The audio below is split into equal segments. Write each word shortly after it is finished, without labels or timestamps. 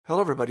Hello,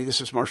 everybody. This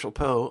is Marshall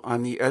Poe.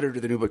 I'm the editor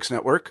of the New Books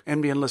Network.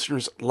 NBN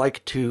listeners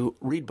like to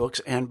read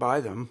books and buy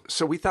them.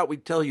 So we thought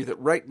we'd tell you that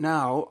right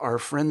now, our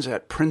friends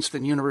at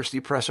Princeton University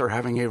Press are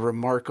having a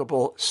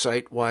remarkable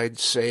site-wide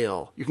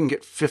sale. You can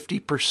get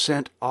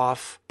 50%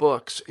 off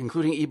books,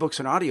 including ebooks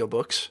and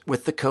audiobooks,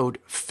 with the code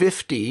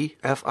 50,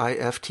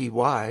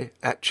 F-I-F-T-Y,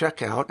 at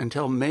checkout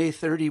until May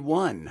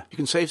 31. You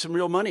can save some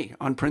real money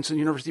on Princeton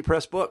University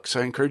Press books.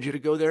 I encourage you to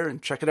go there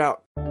and check it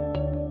out.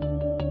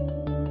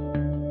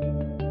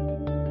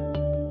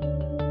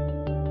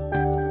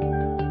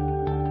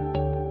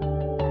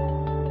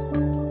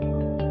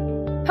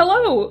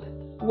 Hello!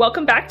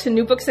 Welcome back to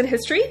New Books in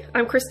History.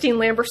 I'm Christine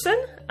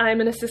Lamberson. I'm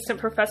an assistant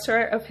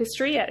professor of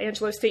history at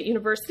Angelo State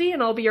University,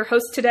 and I'll be your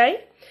host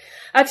today.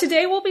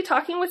 Today we'll be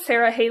talking with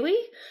Sarah Haley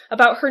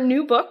about her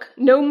new book,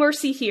 No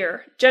Mercy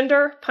Here: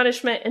 Gender,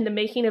 Punishment, and the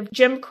Making of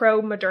Jim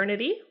Crow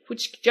Modernity,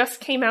 which just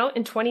came out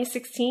in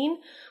 2016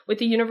 with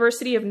the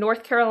University of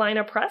North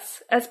Carolina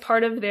Press as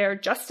part of their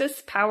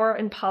Justice, Power,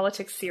 and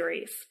Politics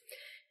series.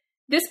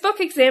 This book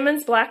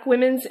examines Black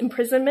women's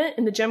imprisonment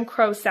in the Jim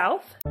Crow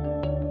South.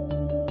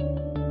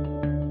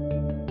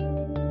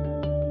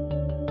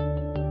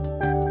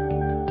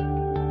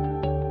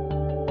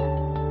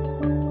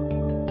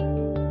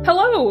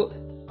 Hello!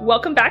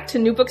 Welcome back to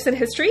New Books in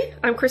History.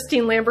 I'm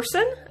Christine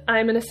Lamberson.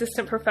 I'm an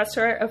assistant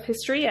professor of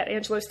history at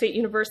Angelo State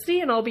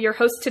University, and I'll be your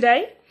host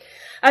today.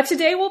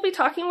 Today we'll be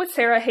talking with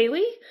Sarah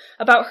Haley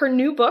about her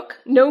new book,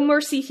 No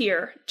Mercy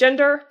Here: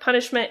 Gender,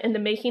 Punishment, and the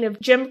Making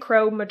of Jim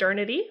Crow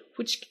Modernity,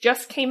 which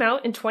just came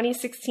out in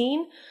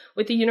 2016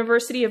 with the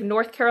University of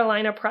North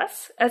Carolina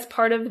Press as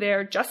part of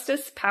their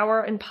Justice,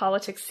 Power, and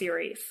Politics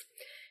series.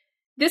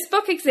 This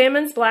book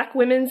examines Black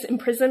women's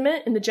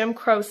imprisonment in the Jim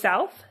Crow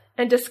South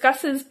and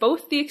discusses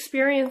both the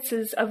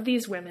experiences of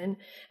these women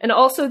and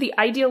also the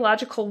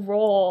ideological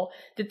role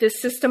that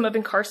this system of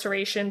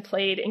incarceration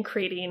played in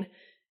creating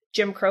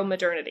Jim Crow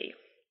modernity.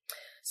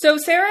 So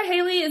Sarah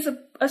Haley is an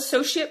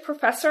associate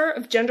professor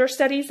of gender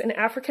studies and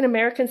African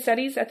American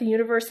studies at the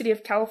University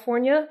of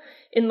California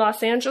in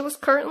Los Angeles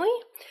currently,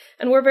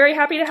 and we're very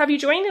happy to have you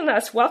joining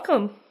us.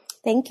 Welcome.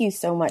 Thank you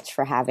so much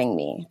for having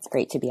me. It's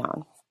great to be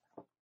on.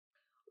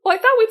 Well, I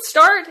thought we'd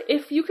start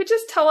if you could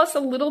just tell us a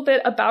little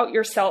bit about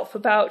yourself,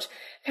 about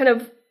kind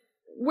of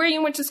where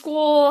you went to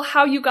school,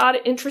 how you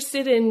got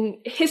interested in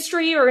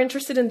history or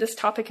interested in this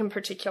topic in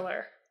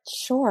particular.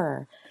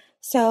 Sure.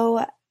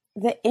 So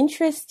the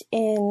interest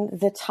in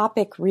the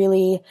topic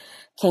really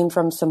came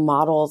from some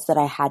models that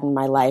I had in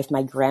my life.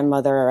 My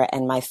grandmother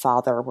and my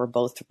father were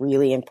both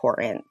really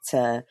important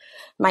to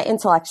my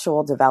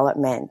intellectual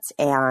development.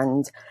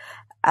 And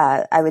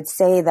I would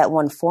say that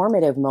one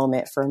formative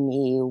moment for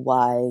me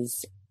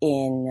was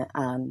in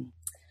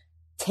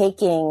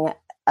taking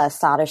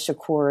Assata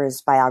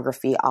Shakur's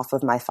biography off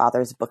of my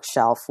father's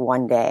bookshelf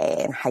one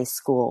day in high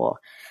school,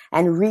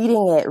 and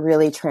reading it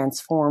really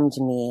transformed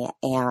me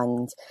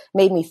and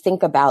made me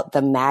think about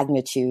the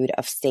magnitude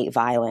of state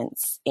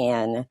violence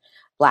in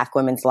Black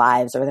women's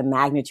lives, or the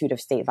magnitude of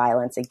state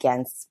violence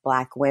against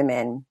Black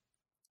women.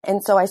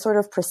 And so I sort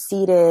of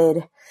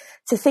proceeded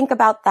to think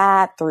about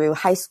that through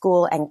high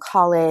school and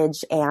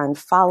college, and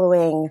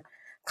following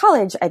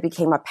college, I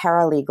became a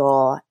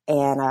paralegal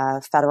in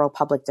a federal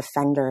public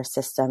defender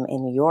system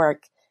in New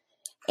York.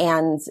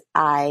 And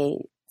I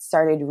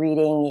started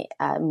reading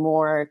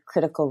more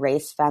critical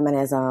race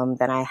feminism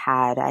than I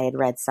had. I had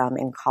read some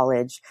in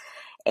college.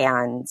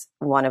 And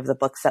one of the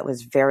books that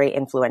was very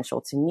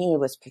influential to me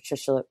was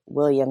Patricia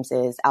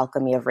Williams's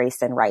Alchemy of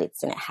Race and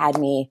Rights. And it had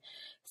me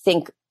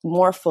think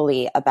more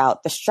fully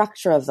about the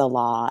structure of the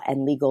law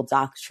and legal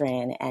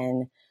doctrine,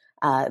 and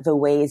the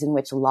ways in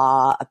which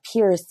law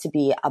appears to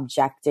be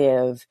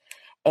objective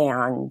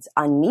and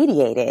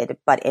unmediated,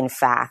 but in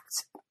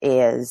fact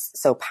is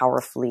so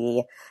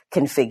powerfully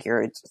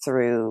configured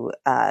through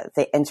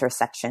the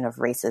intersection of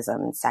racism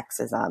and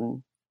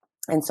sexism.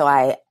 And so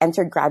I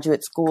entered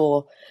graduate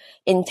school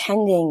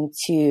intending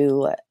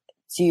to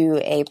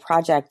do a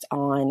project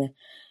on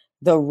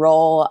the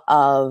role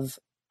of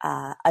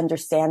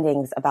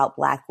understandings about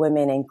Black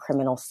women in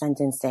criminal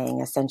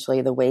sentencing,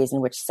 essentially the ways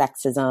in which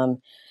sexism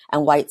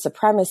and white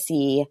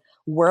supremacy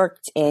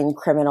worked in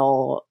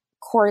criminal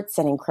courts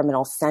and in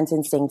criminal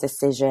sentencing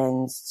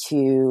decisions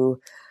to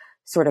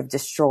sort of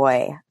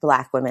destroy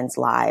Black women's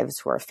lives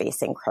who are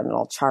facing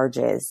criminal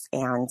charges.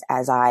 And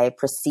as I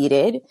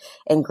proceeded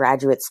in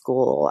graduate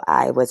school,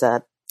 I was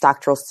a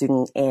doctoral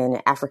student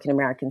in African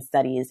American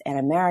studies and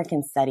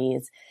American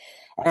studies.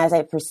 And as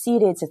I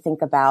proceeded to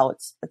think about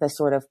the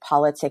sort of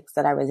politics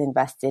that I was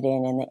invested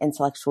in and the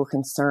intellectual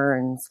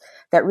concerns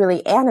that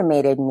really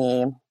animated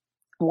me,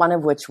 one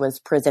of which was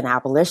prison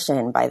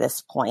abolition by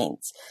this point,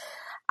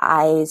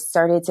 I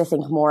started to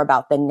think more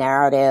about the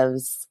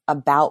narratives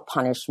about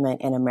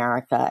punishment in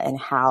America and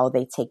how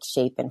they take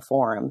shape and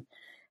form.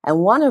 And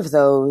one of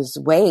those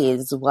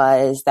ways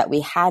was that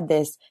we had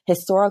this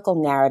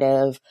historical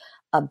narrative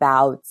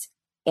about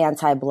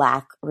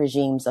anti-Black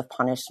regimes of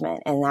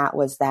punishment. And that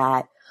was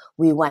that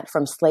we went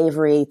from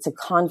slavery to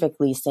convict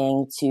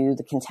leasing to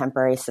the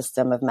contemporary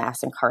system of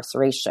mass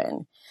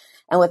incarceration.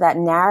 And what that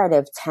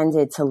narrative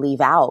tended to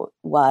leave out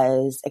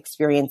was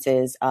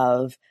experiences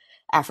of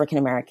African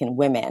American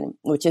women,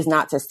 which is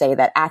not to say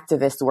that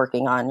activists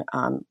working on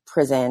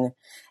prison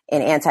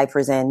and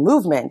anti-prison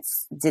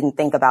movements didn't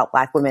think about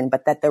Black women,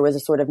 but that there was a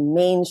sort of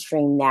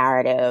mainstream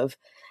narrative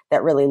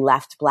that really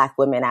left Black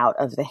women out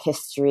of the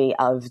history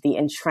of the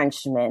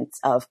entrenchment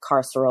of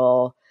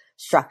carceral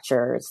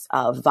structures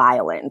of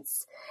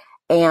violence.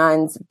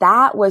 And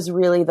that was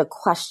really the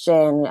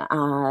question,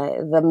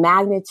 the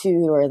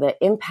magnitude or the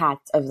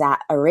impact of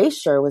that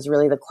erasure was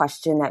really the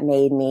question that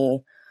made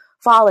me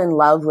fall in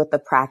love with the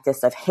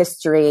practice of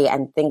history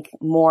and think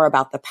more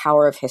about the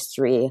power of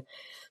history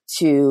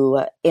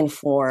to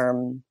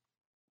inform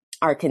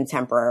our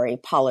contemporary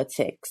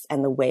politics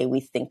and the way we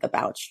think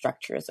about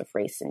structures of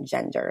race and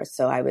gender.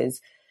 So I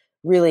was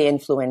really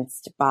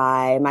influenced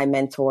by my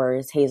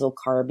mentors, Hazel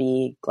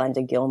Carby,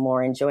 Glenda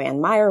Gilmore, and Joanne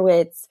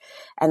Meyerowitz.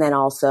 And then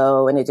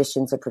also, in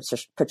addition to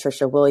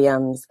Patricia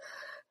Williams,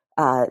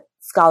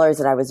 scholars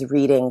that I was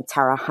reading,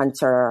 Tara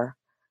Hunter,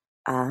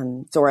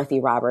 Dorothy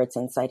Roberts,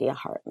 and Saidiya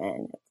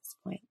Hartman at this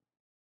point.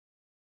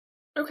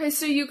 Okay,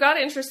 so you got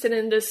interested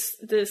in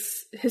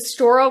this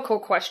historical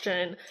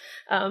question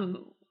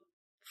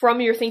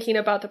from your thinking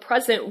about the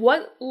present.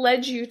 What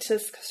led you to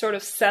sort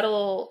of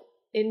settle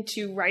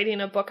into writing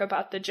a book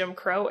about the Jim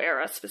Crow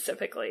era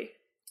specifically?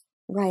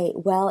 Right.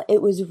 Well,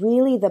 it was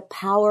really the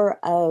power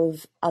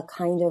of a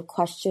kind of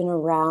question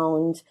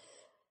around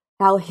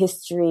how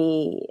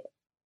history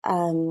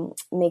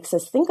makes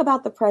us think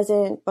about the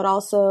present, but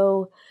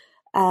also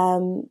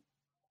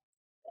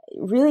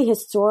really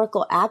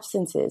historical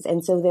absences.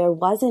 And so there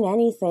wasn't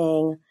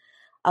anything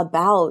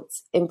about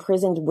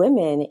imprisoned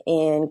women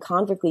in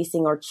convict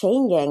leasing or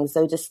chain gangs.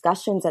 So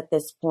discussions at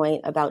this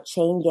point about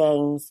chain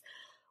gangs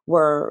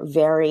were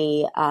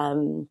very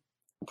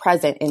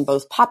present in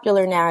both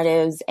popular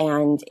narratives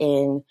and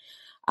in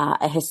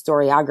a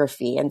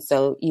historiography. And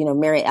so,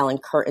 Mary Ellen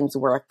Curtin's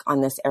work on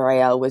this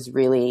area was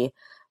really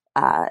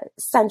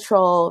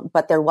central,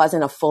 but there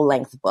wasn't a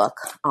full-length book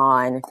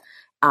on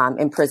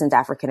imprisoned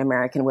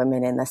African-American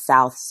women in the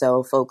South.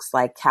 So folks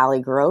like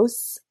Callie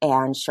Gross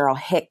and Cheryl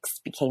Hicks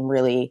became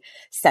really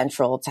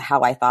central to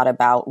how I thought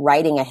about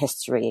writing a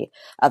history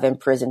of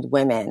imprisoned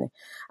women.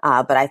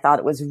 But I thought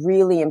it was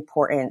really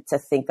important to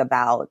think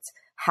about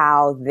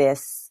how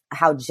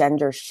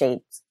gender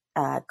shaped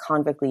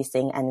convict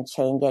leasing and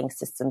chain gang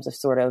systems of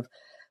sort of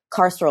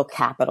carceral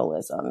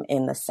capitalism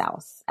in the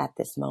South at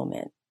this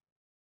moment.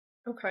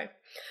 Okay.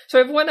 So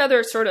I have one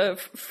other sort of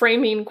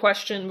framing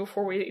question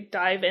before we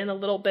dive in a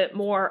little bit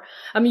more.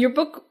 Your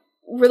book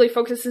really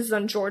focuses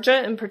on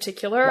Georgia in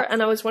particular, yes.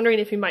 And I was wondering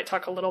if you might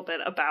talk a little bit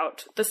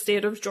about the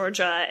state of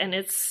Georgia and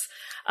its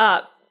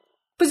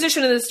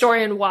position in the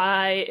story and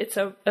why it's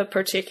a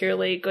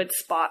particularly good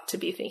spot to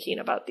be thinking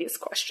about these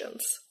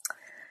questions.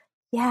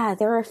 Yeah,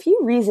 there are a few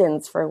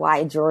reasons for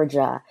why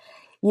Georgia.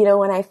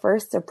 When I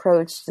first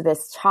approached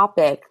this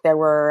topic, there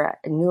were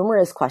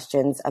numerous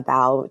questions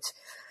about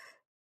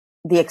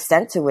the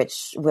extent to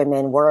which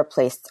women were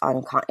placed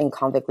in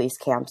convict lease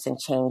camps and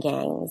chain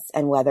gangs,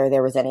 and whether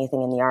there was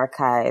anything in the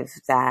archive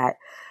that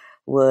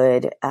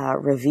would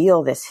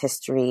reveal this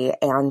history.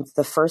 And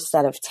the first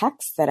set of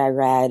texts that I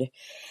read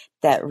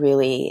that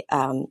really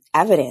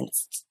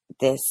evidenced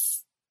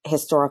this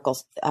historical,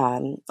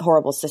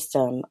 horrible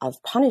system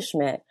of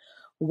punishment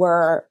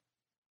were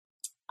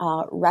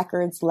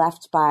records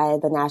left by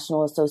the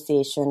National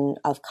Association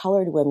of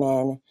Colored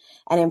Women.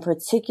 And in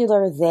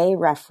particular, they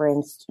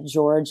referenced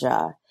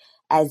Georgia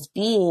as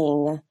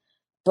being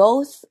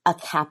both a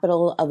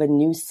capital of a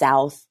New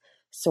South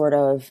sort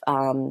of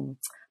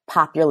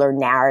popular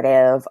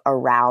narrative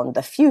around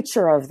the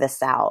future of the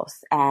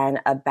South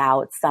and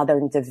about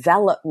Southern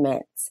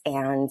development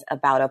and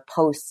about a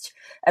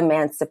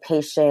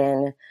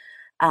post-emancipation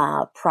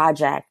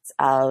project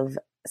of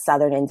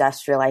Southern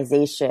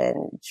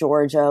industrialization.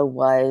 Georgia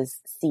was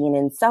seen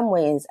in some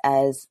ways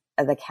as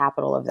the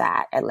capital of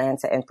that,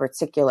 Atlanta in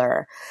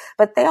particular.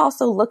 But they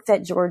also looked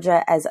at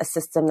Georgia as a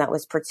system that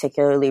was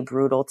particularly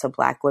brutal to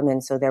Black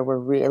women. So there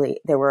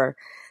were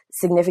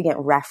significant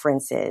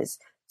references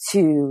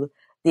to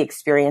the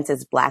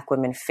experiences Black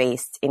women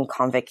faced in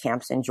convict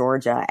camps in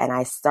Georgia. And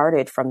I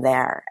started from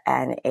there,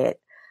 and it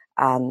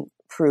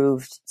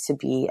proved to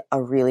be a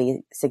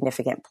really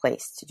significant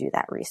place to do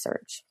that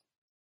research.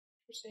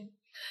 Interesting.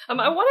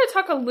 I want to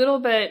talk a little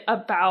bit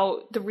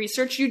about the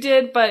research you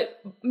did, but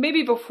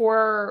maybe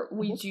before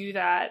we do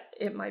that,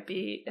 it might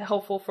be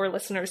helpful for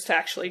listeners to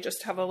actually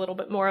just have a little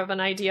bit more of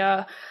an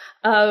idea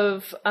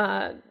of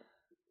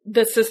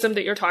the system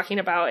that you're talking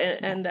about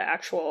and the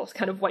actual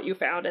kind of what you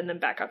found, and then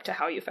back up to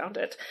how you found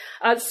it.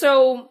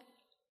 So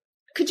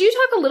could you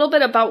talk a little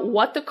bit about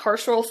what the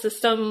carceral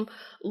system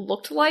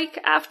looked like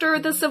after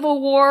the Civil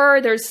War?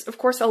 There's, of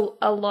course,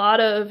 a lot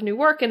of new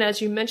work, and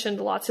as you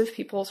mentioned, lots of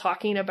people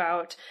talking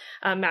about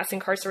mass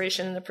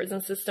incarceration in the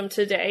prison system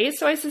today.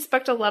 So I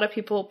suspect a lot of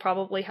people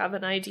probably have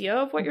an idea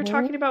of what you're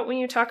talking about when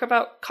you talk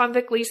about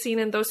convict leasing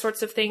and those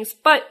sorts of things.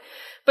 But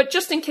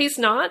just in case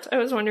not, I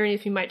was wondering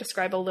if you might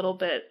describe a little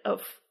bit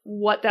of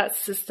what that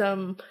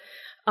system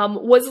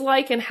was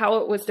like and how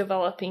it was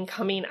developing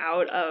coming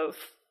out of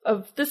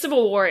the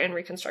Civil War and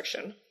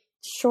Reconstruction.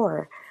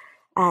 Sure.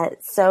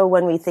 So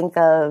when we think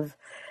of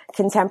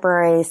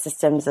contemporary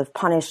systems of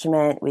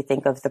punishment, we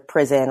think of the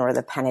prison or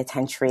the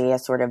penitentiary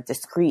as sort of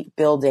discrete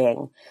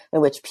building in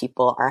which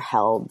people are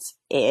held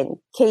in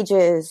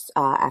cages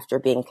after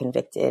being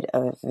convicted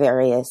of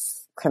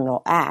various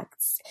criminal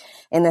acts.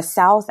 In the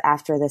South,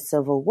 after the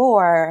Civil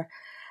War,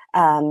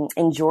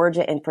 in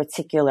Georgia in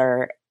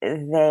particular,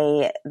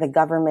 the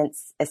government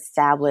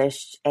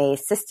established a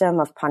system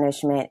of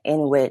punishment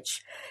in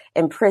which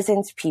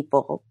imprisoned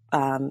people,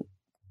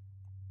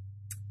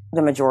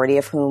 the majority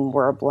of whom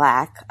were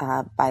Black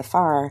by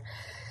far,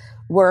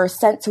 were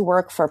sent to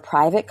work for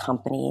private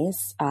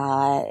companies.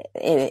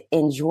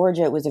 In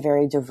Georgia, it was a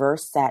very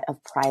diverse set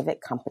of private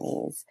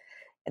companies.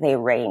 They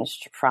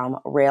ranged from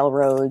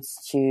railroads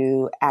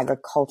to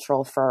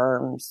agricultural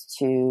firms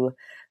to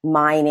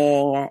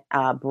mining,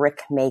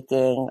 brick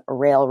making,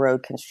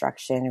 railroad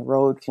construction,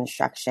 road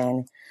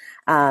construction.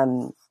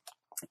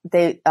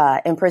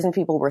 Imprisoned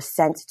people were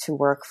sent to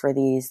work for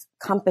these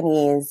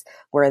companies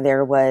where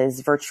there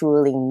was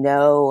virtually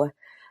no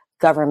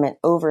government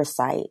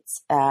oversight.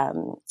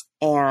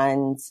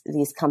 And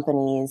these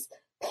companies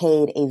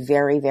paid a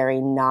very, very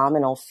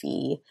nominal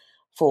fee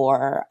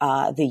for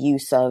the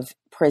use of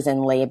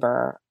prison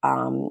labor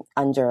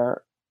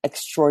under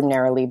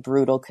extraordinarily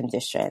brutal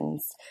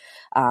conditions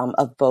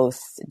of both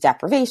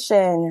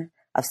deprivation,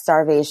 of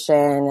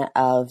starvation,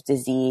 of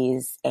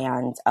disease,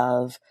 and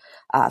of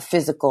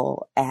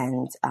physical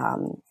and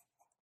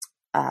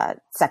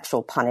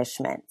sexual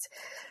punishment.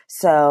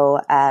 So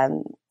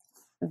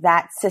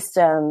that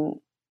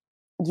system,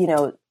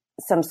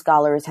 some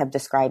scholars have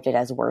described it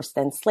as worse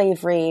than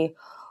slavery,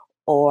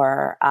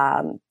 or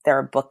there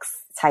are books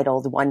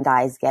titled One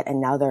Dies, Get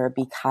Another,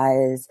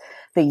 because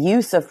the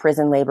use of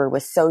prison labor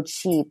was so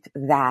cheap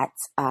that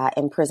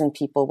imprisoned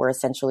people were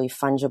essentially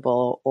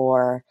fungible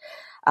or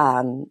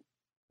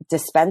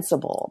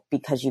dispensable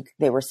because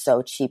they were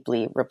so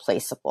cheaply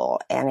replaceable.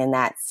 And in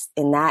that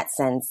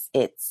sense,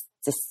 it's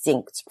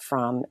distinct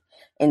from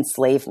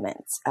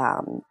enslavement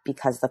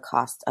because the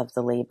cost of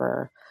the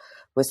labor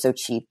was so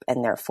cheap,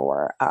 and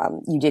therefore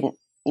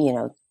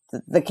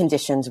the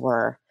conditions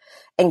were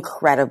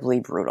incredibly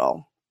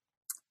brutal.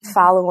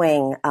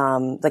 Following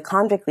the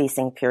convict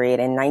leasing period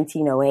in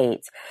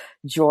 1908,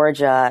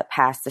 Georgia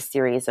passed a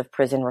series of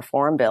prison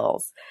reform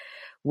bills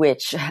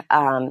which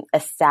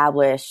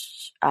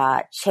established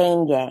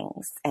chain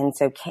gangs. And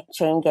so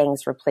chain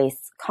gangs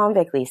replaced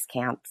convict lease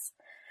camps.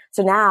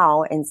 So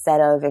now,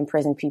 instead of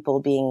imprisoned people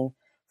being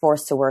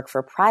forced to work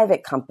for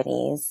private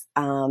companies,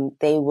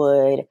 they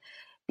would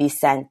be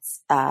sent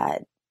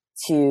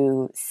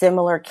to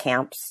similar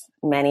camps,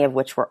 many of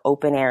which were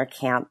open-air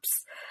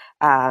camps,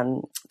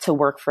 to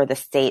work for the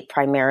state,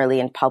 primarily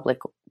in public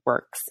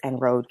works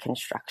and road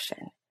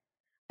construction.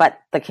 But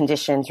the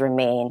conditions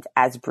remained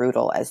as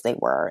brutal as they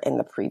were in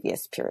the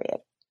previous period.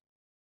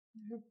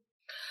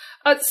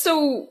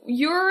 So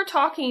you're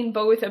talking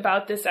both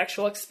about this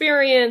actual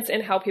experience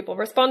and how people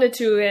responded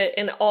to it,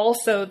 and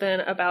also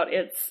then about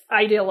its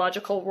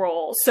ideological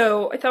role.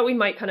 So I thought we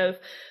might kind of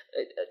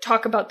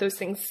talk about those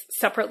things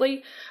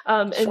separately,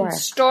 and Sure.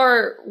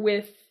 start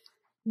with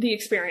the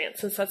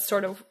experience, since that's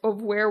sort of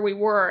where we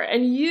were.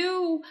 And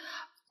you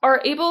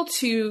are able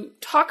to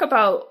talk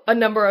about a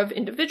number of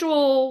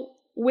individual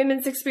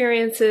women's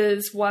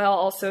experiences while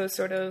also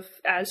sort of,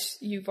 as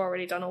you've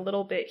already done a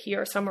little bit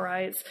here,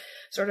 summarize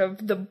sort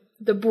of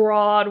the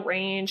broad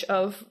range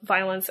of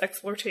violence,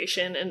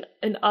 exploitation,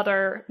 and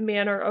other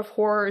manner of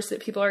horrors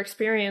that people are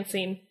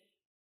experiencing.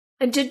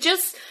 And to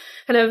just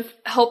kind of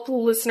help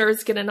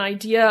listeners get an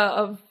idea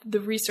of the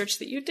research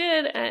that you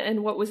did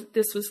and what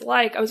this was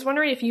like, I was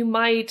wondering if you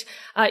might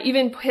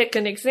even pick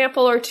an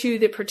example or two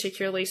that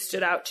particularly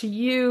stood out to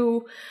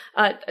you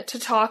to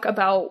talk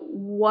about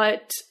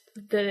what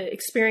the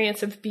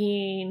experience of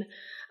being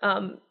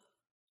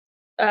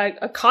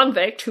a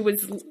convict who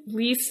was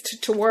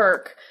leased to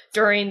work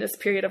during this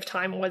period of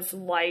time was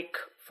like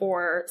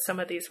for some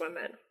of these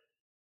women.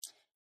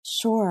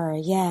 Sure.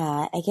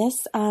 Yeah. I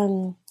guess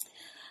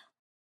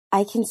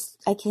I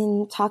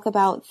can talk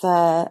about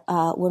the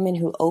woman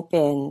who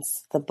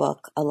opens the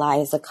book,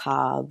 Eliza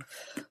Cobb,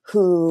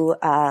 who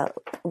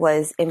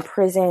was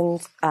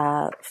imprisoned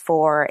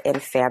for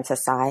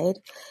infanticide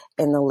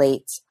in the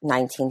late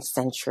 19th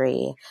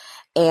century.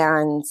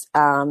 And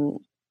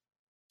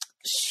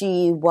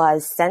she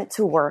was sent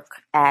to work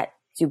at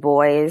Du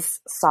Bois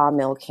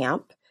Sawmill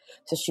Camp.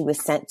 So she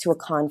was sent to a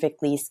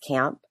convict lease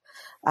camp,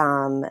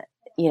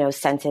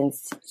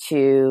 sentenced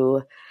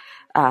to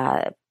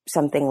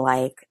something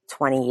like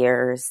 20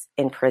 years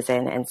in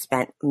prison, and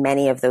spent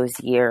many of those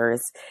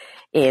years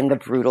in the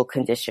brutal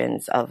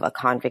conditions of a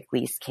convict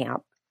lease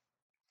camp.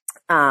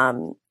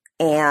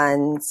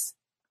 And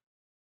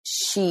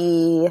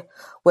she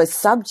was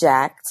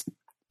subject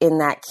in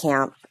that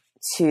camp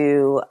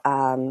to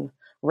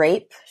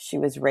rape. She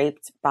was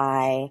raped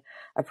by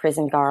a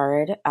prison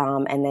guard,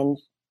 and then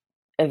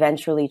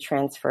eventually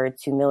transferred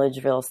to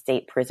Milledgeville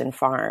State Prison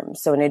Farm.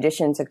 So in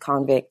addition to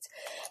convict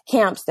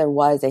camps, there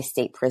was a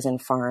state prison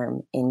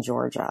farm in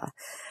Georgia.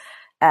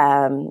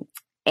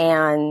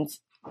 And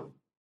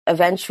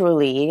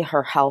eventually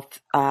her health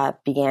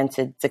began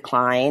to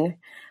decline,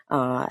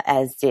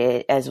 as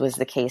was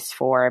the case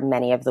for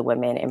many of the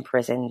women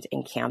imprisoned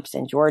in camps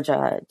in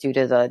Georgia due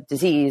to the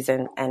disease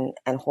and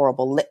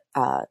horrible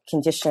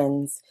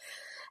conditions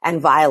and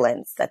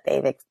violence that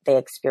they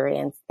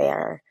experienced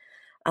there.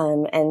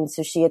 And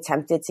so she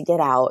attempted to get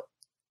out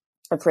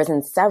of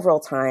prison several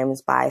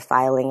times by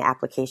filing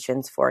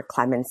applications for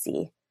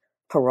clemency,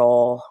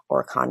 parole,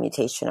 or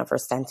commutation of her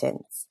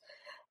sentence.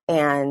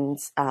 And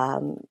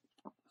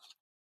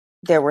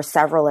there were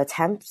several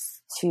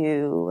attempts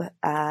to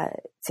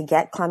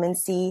get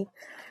clemency,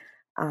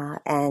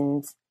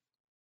 and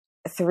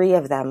 3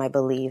 of them, I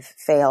believe,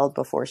 failed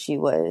before she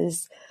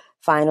was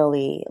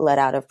finally let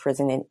out of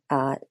prison in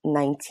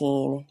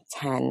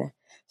 1910.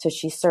 So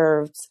she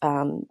served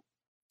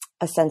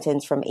a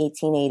sentence from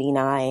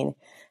 1889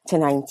 to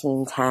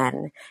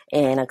 1910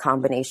 in a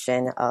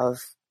combination of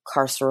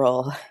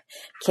carceral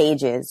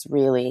cages,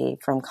 really,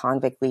 from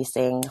convict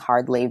leasing,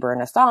 hard labor in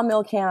a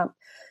sawmill camp,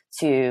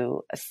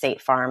 to a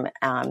state farm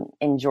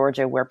in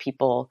Georgia where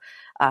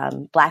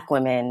Black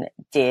women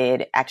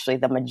did actually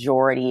the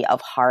majority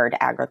of hard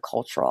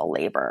agricultural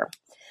labor.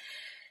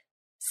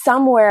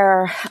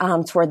 Somewhere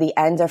toward the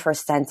end of her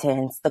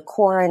sentence, the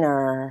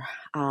coroner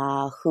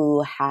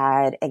who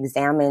had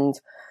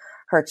examined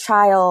her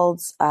child,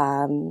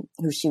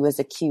 who she was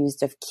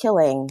accused of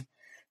killing,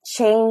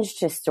 changed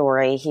his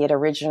story. He had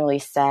originally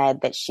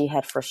said that she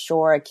had for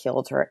sure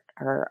killed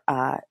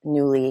her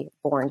newly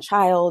born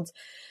child.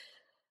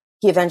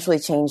 He eventually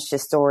changed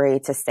his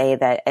story to say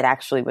that it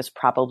actually was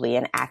probably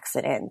an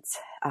accident,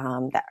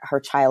 that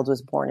her child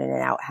was born in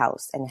an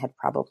outhouse and had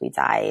probably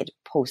died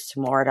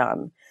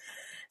post-mortem.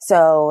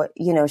 So,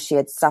 she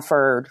had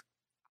suffered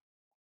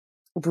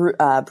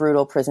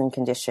brutal prison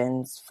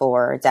conditions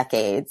for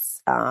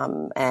decades,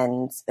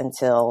 and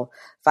until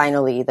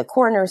finally the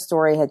coroner's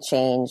story had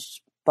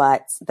changed,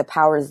 but the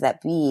powers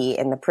that be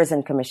in the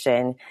prison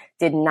commission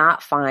did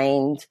not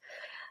find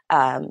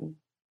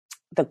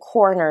the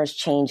coroner's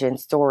change in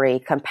story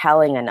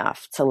compelling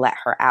enough to let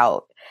her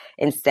out.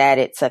 Instead,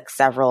 it took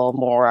several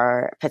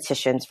more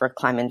petitions for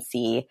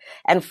clemency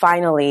and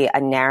finally a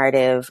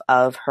narrative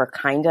of her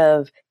kind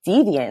of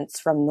deviance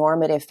from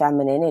normative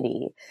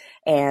femininity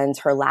and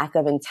her lack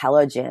of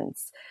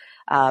intelligence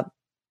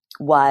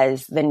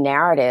was the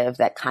narrative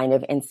that kind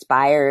of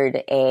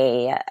inspired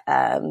a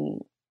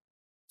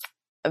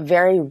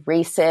very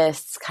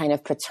racist, kind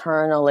of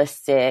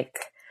paternalistic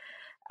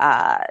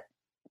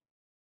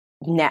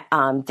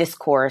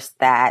discourse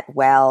that,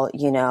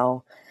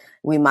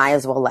 we might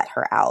as well let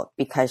her out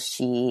because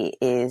she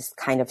is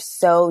kind of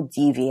so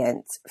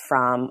deviant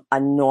from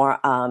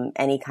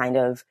any kind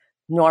of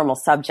normal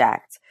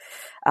subject,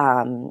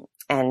 and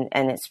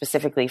it's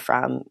specifically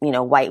from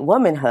white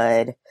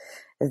womanhood,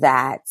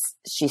 that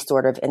she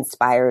sort of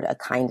inspired a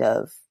kind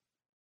of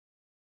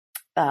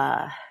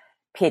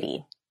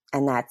pity,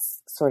 and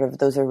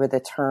those were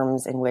the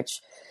terms in which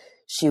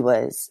she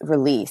was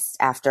released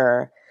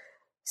after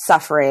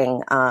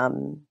suffering.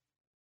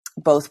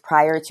 Both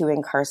prior to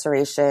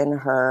incarceration,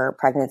 her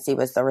pregnancy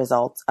was the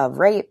result of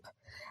rape,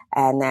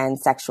 and then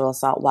sexual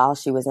assault while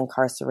she was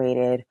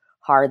incarcerated,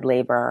 hard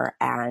labor,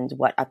 and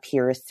what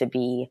appears to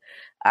be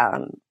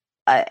an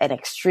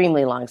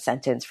extremely long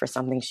sentence for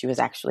something she was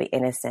actually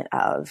innocent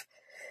of.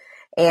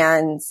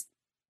 And,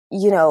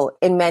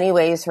 in many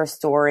ways, her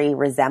story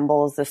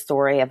resembles the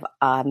story of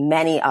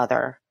many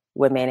other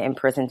women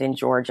imprisoned in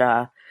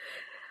Georgia.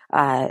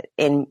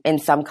 In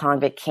some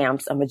convict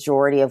camps, a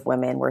majority of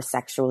women were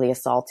sexually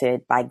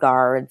assaulted by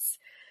guards,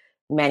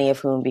 many of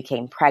whom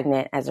became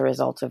pregnant as a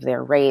result of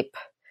their rape.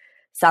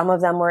 Some of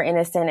them were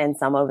innocent and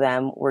some of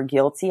them were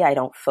guilty. I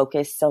don't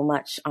focus so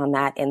much on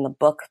that in the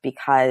book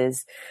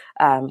because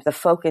the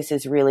focus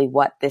is really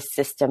what this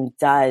system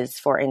does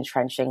for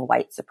entrenching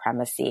white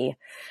supremacy.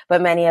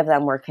 But many of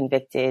them were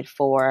convicted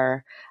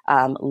for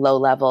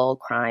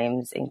low-level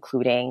crimes,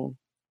 including,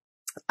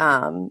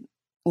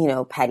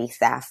 petty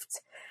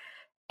theft,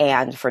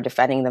 and for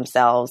defending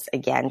themselves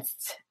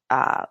against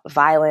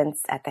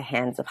violence at the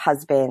hands of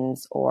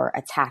husbands or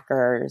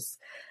attackers,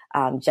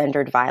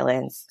 gendered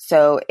violence.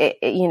 So it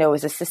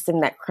was a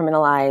system that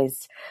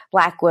criminalized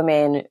Black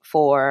women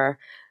for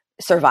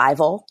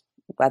survival,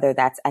 whether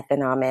that's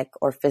economic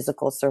or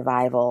physical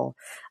survival,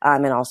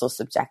 and also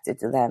subjected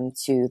them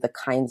to the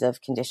kinds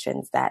of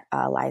conditions that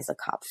Liza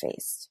Kopp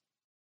faced.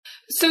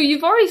 So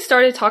you've already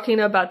started talking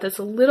about this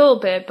a little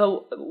bit,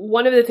 but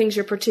one of the things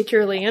you're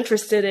particularly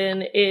interested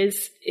in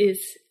is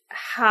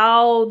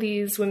how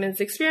these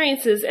women's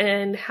experiences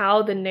and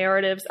how the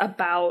narratives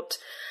about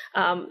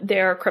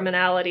their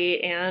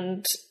criminality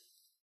and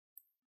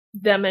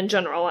them in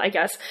general, I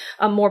guess,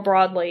 more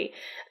broadly,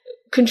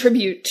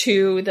 contribute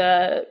to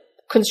the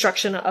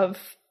construction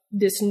of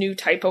this new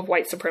type of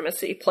white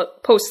supremacy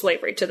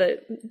post-slavery to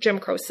the Jim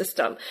Crow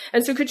system.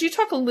 And so could you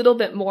talk a little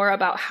bit more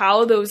about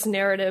how those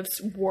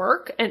narratives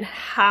work and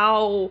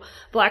how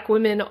Black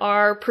women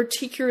are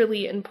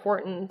particularly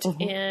important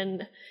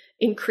in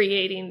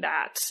creating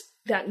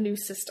that new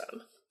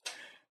system?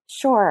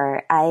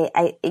 Sure.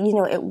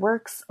 It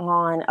works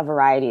on a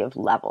variety of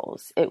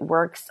levels. It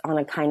works on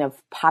a kind of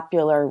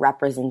popular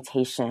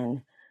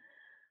representation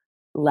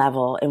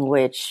level in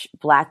which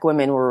Black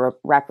women were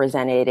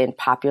represented in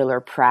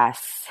popular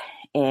press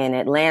in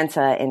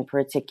Atlanta in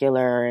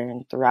particular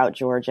and throughout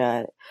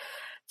Georgia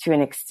to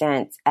an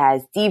extent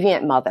as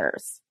deviant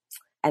mothers.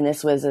 And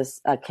this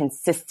was a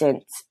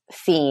consistent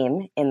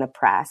theme in the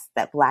press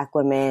that Black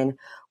women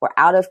were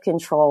out of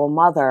control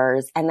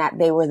mothers and that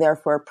they were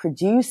therefore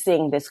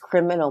producing this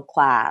criminal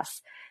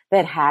class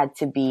that had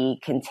to be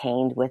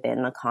contained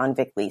within the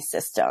convict lease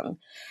system.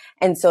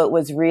 And so it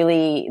was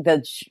really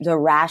the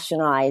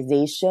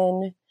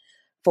rationalization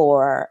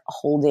for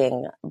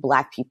holding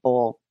Black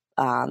people,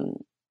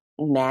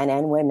 men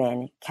and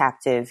women,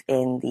 captive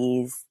in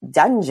these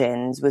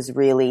dungeons was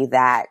really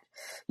that,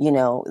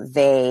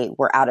 they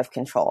were out of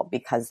control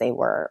because they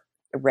were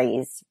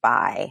raised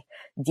by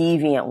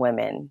deviant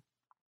women.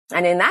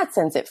 And in that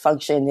sense, it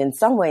functioned in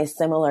some ways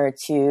similar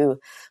to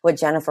what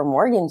Jennifer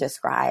Morgan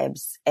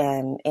describes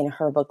in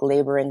her book,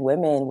 Laboring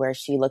Women, where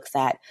she looks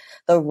at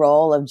the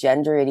role of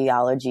gender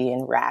ideology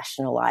in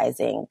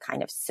rationalizing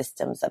kind of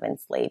systems of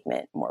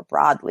enslavement more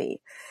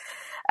broadly.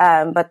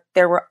 But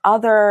there were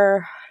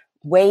other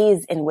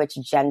ways in which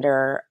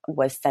gender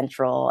was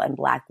central and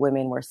Black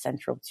women were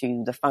central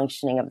to the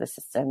functioning of the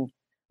system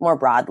more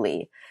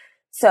broadly.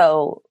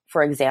 So,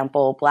 for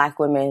example, Black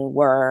women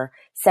were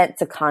sent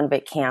to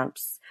convict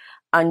camps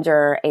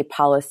under a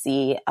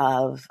policy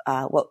of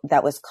what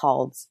that was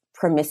called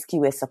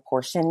promiscuous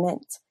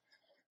apportionment,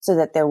 so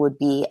that there would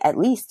be at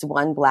least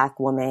one Black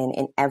woman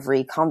in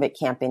every convict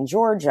camp in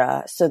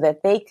Georgia so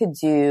that they could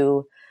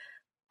do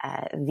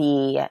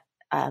the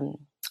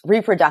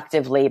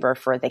reproductive labor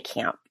for the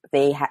camp.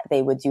 They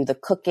would do the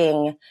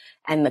cooking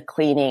and the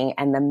cleaning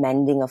and the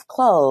mending of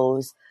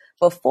clothes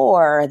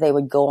before they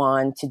would go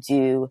on to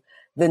do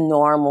the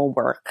normal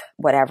work,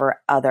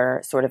 whatever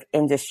other sort of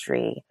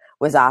industry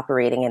was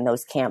operating in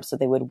those camps. So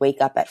they would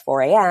wake up at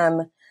 4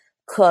 a.m.,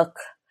 cook,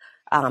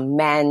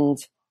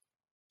 mend,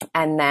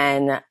 and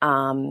then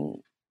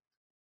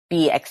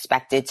be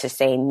expected to,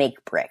 say,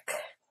 make brick.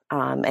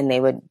 And they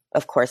would,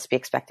 of course, be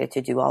expected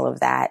to do all of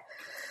that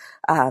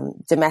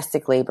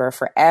domestic labor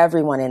for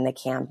everyone in the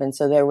camp. And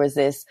so there was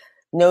this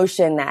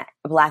notion that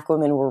Black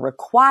women were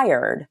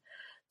required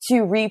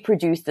to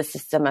reproduce the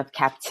system of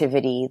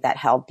captivity that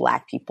held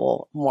Black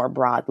people more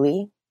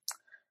broadly.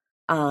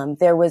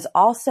 There was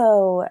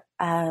also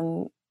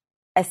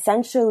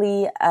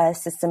essentially a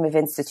system of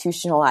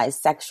institutionalized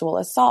sexual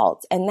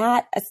assault, and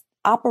that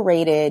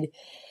operated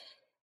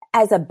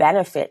as a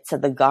benefit to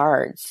the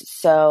guards.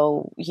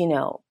 So,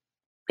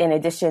 in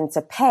addition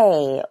to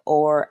pay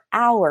or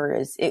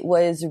hours, it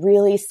was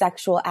really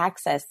sexual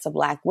access to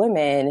Black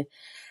women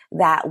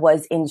that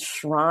was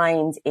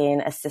enshrined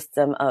in a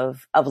system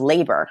of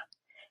labor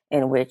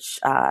in which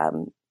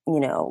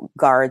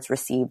guards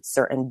received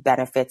certain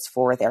benefits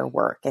for their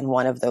work. And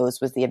one of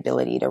those was the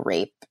ability to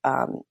rape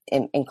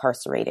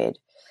incarcerated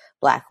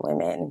Black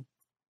women.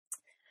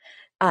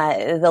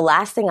 The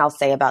last thing I'll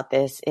say about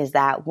this is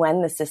that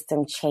when the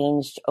system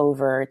changed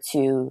over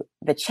to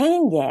the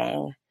chain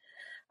gang,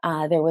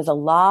 there was a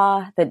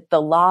law,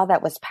 the law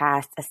that was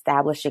passed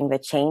establishing the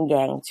chain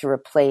gang to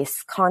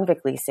replace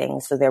convict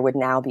leasing. So there would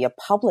now be a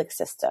public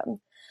system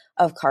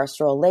of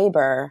carceral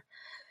labor.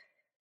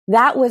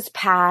 That was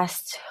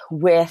passed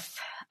with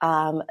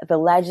the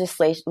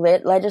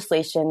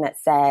legislation that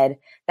said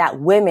that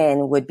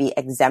women would be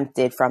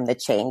exempted from the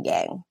chain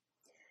gang.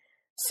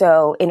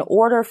 So in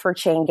order for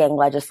chain gang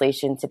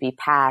legislation to be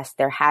passed,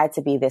 there had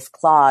to be this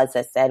clause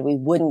that said we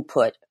wouldn't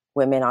put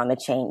women on the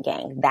chain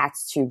gang.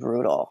 That's too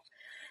brutal.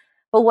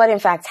 But what in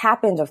fact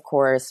happened, of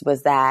course,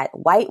 was that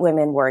white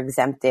women were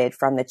exempted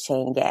from the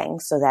chain gang,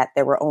 so that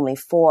there were only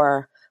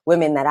 4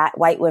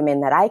 white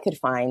women that I could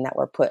find that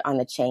were put on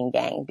the chain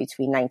gang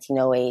between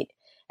 1908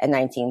 and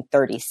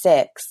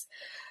 1936.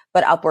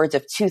 But upwards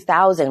of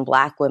 2,000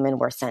 Black women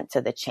were sent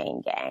to the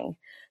chain gang.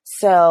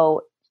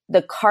 So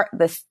the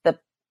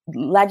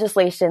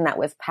legislation that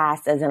was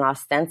passed as an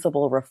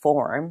ostensible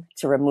reform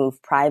to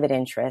remove private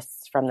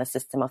interests from the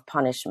system of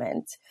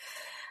punishment,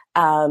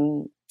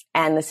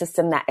 and the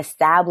system that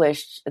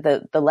established,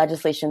 the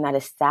legislation that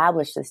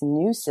established this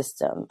new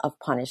system of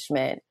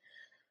punishment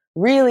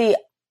really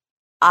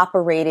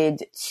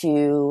operated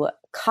to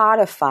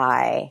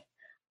codify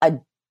a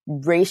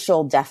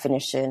racial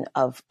definition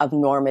of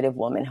normative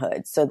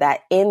womanhood, so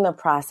that in the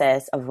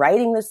process of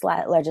writing this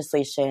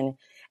legislation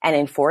and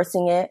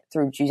enforcing it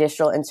through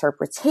judicial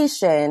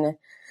interpretation,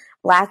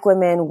 Black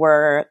women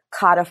were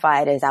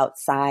codified as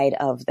outside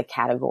of the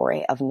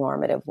category of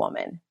normative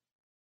woman.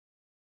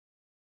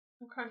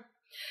 Okay.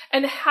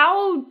 And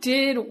how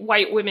did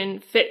white women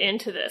fit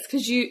into this?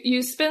 Because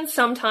you spend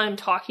some time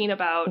talking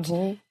about,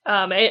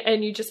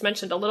 and you just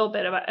mentioned a little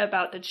bit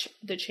about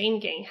the chain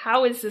gang.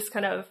 How is this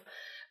kind of,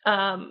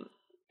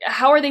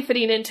 how are they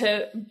fitting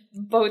into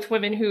both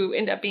women who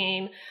end up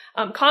being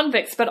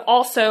convicts, but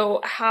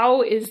also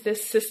how is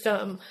this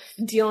system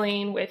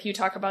dealing with, you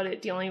talk about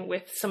it, dealing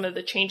with some of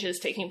the changes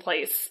taking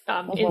place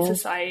in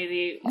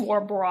society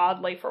more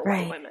broadly for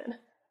white women?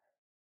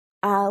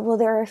 Well,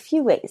 there are a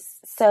few ways.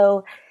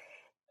 So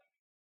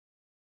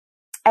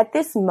at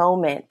this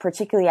moment,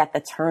 particularly at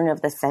the turn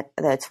of the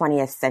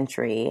 20th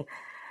century,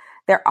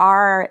 there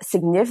are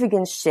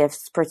significant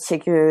shifts,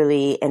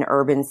 particularly in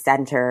urban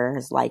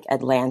centers like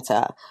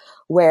Atlanta,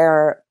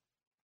 where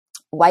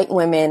white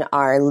women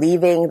are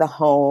leaving the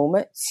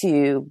home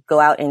to go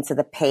out into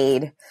the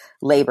paid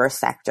labor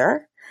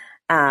sector.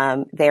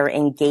 They're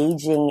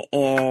engaging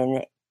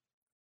in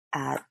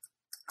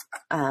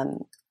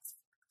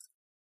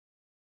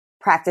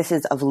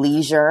practices of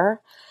leisure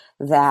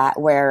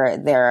where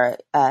they're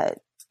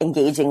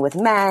engaging with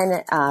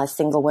men,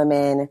 single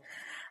women,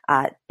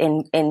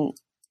 in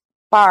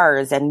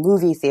bars and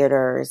movie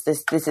theaters.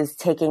 This is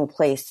taking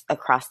place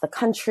across the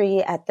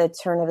country at the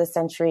turn of the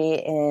century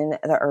in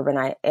the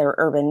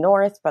urban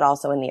north, but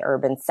also in the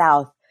urban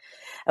south.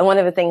 And one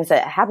of the things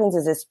that happens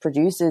is this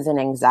produces an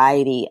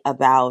anxiety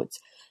about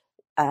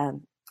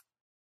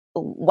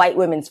white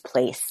women's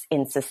place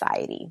in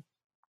society,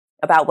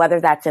 about whether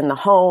that's in the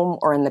home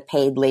or in the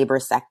paid labor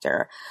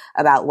sector,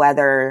 about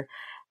whether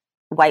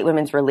white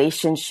women's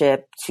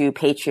relationship to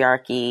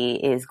patriarchy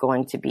is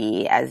going to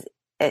be as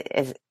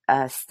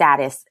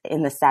status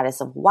in the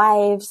status of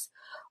wives,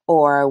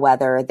 or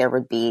whether there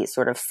would be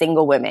sort of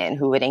single women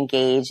who would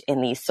engage in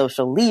these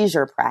social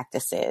leisure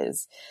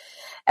practices.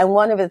 And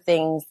one of the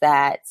things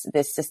that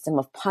this system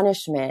of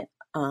punishment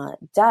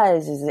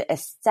does is it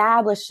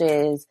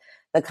establishes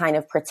the kind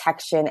of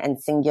protection and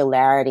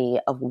singularity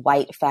of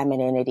white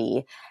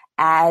femininity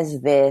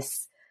as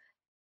this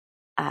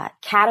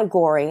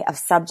category of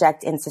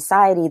subject in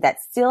society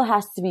that still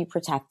has to be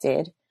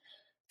protected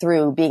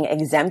through being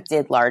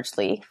exempted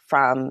largely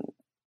from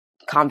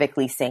convict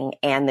leasing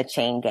and the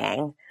chain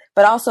gang.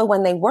 But also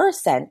when they were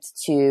sent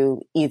to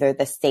either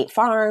the state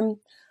farm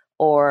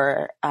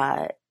or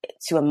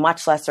to a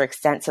much lesser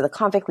extent to the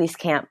convict lease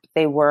camp,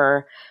 they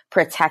were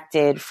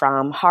protected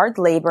from hard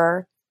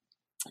labor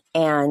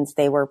and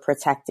they were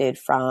protected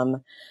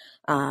from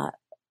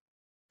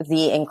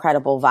the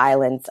incredible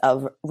violence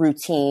of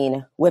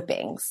routine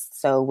whippings.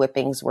 So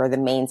whippings were the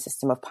main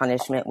system of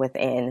punishment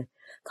within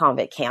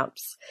convict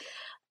camps.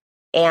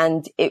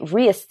 And it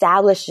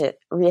reestablished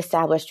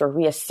or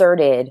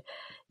reasserted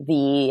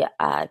the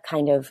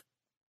kind of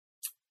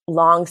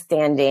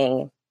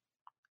longstanding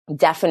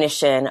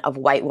definition of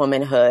white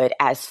womanhood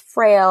as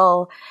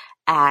frail,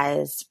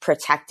 as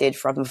protected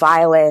from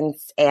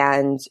violence,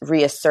 and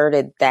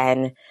reasserted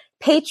then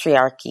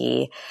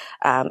patriarchy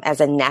as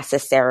a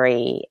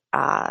necessary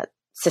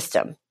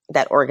system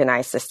that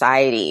organized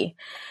society.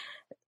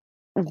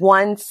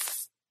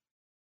 Once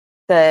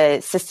the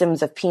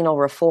systems of penal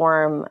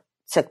reform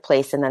took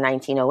place in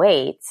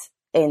 1908,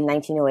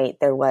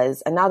 there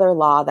was another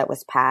law that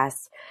was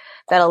passed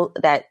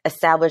that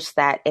established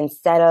that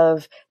instead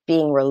of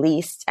being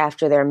released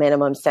after their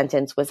minimum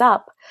sentence was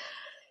up,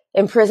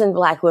 imprisoned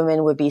Black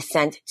women would be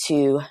sent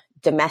to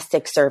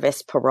domestic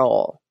service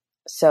parole.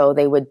 So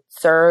they would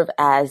serve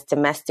as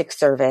domestic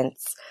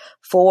servants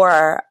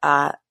for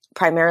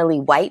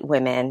primarily white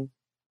women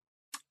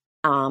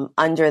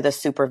under the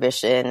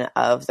supervision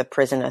of the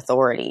prison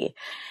authority.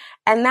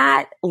 And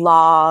that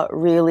law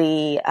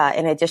really,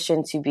 in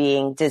addition to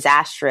being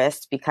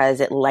disastrous because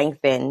it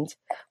lengthened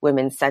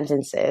women's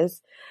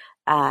sentences,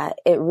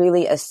 it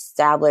really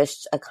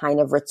established a kind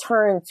of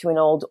return to an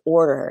old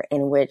order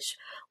in which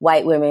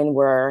white women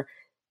were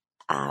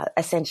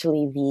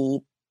essentially the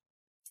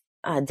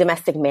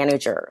domestic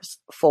managers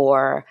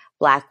for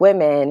Black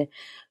women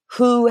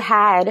who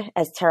had,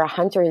 as Tara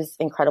Hunter's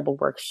incredible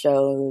work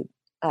shows,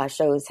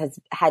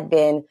 had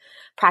been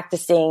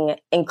practicing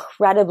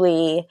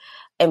incredibly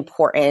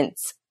important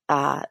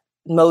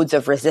modes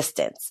of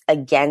resistance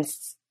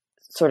against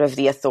sort of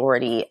the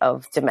authority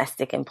of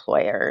domestic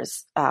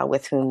employers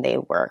with whom they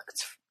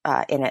worked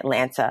in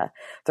Atlanta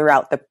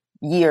throughout the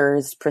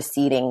years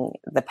preceding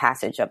the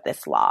passage of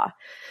this law.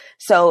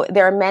 So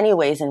there are many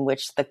ways in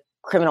which the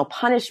criminal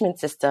punishment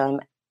system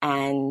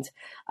and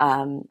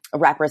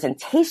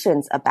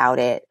representations about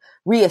it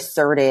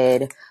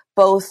reasserted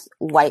both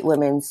white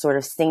women's sort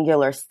of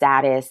singular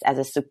status as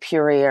a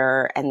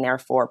superior and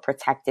therefore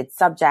protected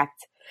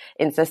subject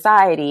in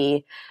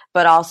society,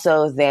 but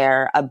also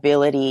their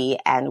ability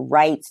and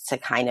right to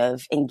kind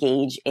of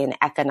engage in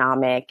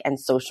economic and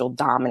social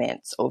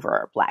dominance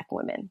over Black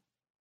women.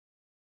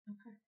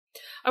 Okay.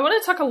 I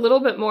want to talk a little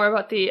bit more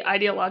about the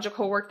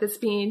ideological work that's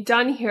being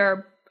done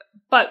here,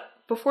 but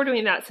before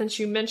doing that, since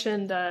you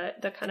mentioned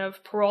the kind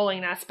of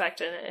paroling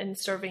aspect and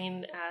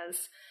serving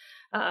as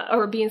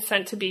or being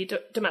sent to be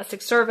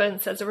domestic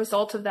servants as a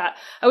result of that,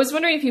 I was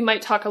wondering if you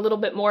might talk a little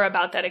bit more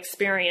about that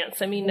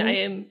experience. I mean, I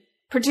am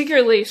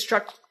particularly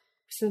struck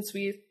since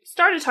we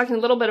started talking a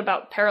little bit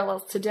about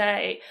parallels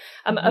today,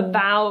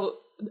 about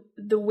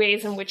the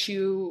ways in which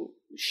you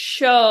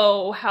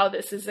show how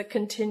this is a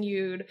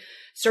continued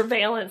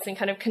surveillance and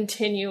kind of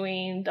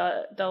continuing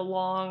the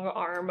long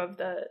arm of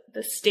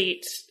the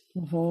state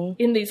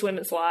in these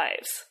women's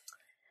lives.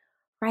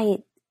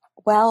 Right.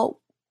 Well,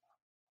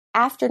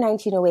 after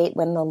 1908,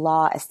 when the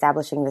law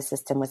establishing the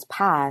system was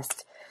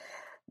passed,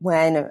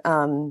 when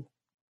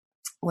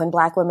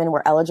Black women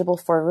were eligible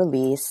for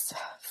release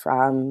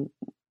from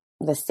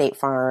the State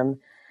Farm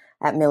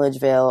at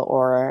Milledgeville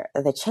or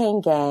the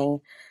chain gang,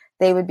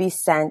 they would be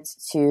sent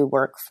to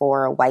work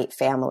for white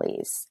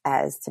families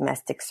as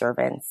domestic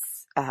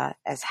servants,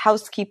 as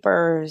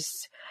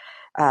housekeepers,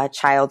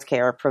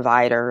 childcare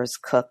providers,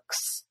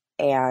 cooks,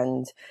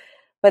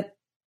 but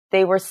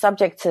they were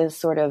subject to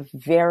sort of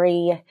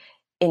very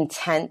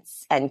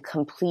intense and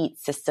complete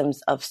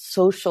systems of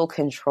social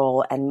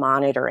control and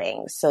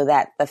monitoring, so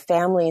that the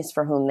families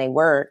for whom they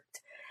worked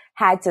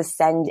had to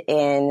send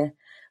in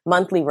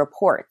monthly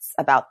reports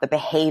about the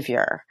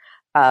behavior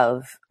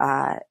of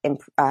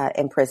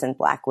imprisoned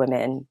Black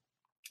women,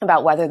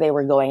 about whether they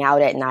were going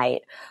out at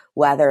night,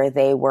 whether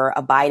they were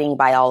abiding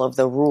by all of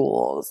the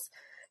rules.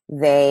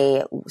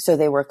 So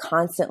they were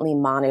constantly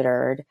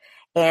monitored.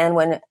 And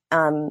when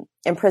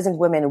imprisoned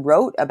women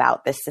wrote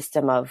about this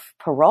system of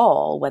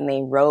parole, when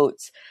they wrote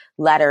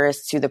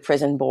letters to the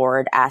prison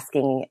board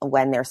asking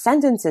when their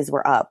sentences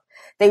were up,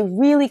 they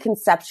really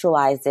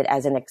conceptualized it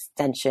as an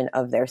extension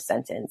of their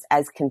sentence,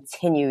 as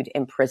continued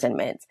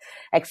imprisonment,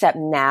 except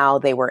now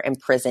they were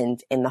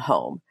imprisoned in the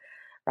home,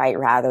 right,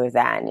 rather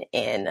than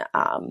in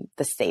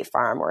the State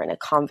Farm or in a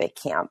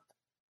convict camp.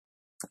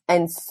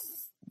 And,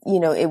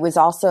 it was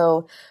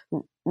also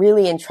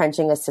really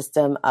entrenching a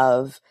system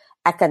of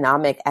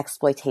economic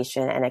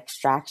exploitation and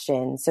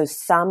extraction. So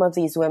some of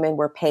these women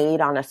were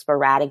paid on a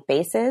sporadic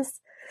basis,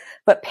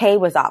 but pay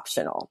was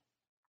optional.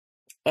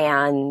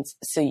 And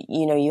so,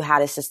 you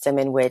had a system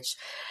in which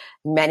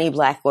many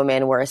Black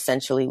women were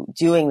essentially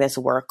doing this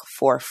work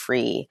for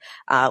free,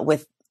 and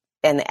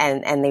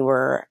they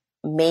were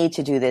made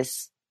to do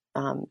this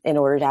in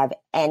order to have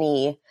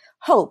any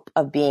hope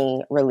of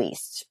being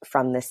released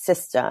from the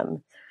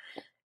system.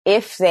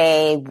 If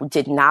they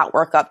did not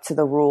work up to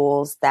the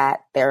rules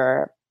that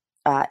their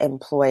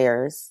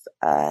employers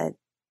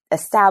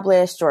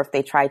established, or if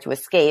they tried to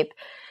escape,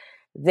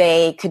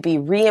 they could be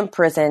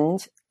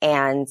re-imprisoned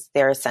and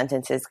their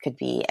sentences could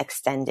be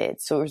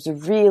extended. So it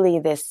was really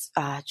this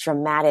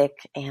dramatic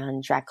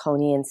and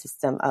draconian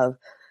system of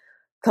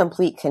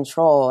complete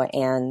control,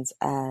 and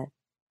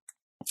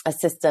a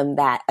system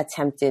that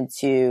attempted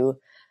to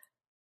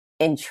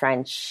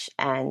entrench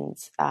and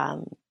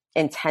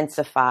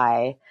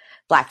intensify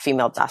Black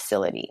female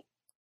docility.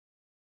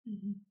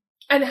 Mm-hmm.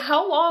 And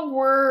how long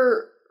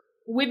were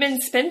women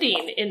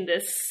spending in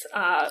this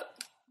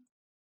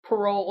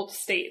paroled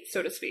state,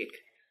 so to speak?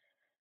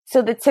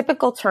 So the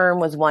typical term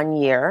was 1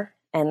 year,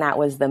 and that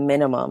was the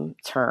minimum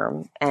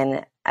term.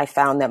 And I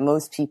found that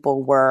most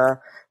people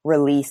were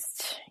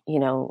released,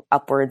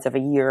 upwards of a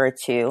year or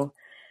two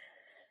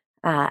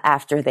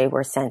after they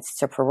were sentenced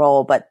to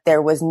parole. But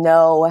there was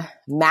no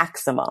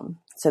maximum.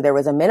 So there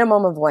was a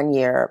minimum of 1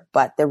 year,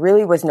 but there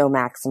really was no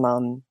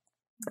maximum.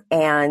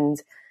 And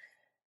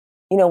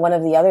one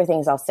of the other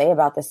things I'll say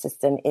about the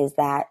system is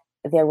that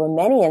there were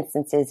many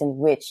instances in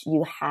which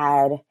you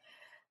had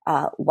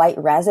white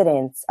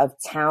residents of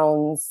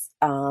towns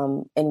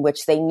in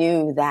which they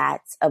knew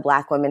that a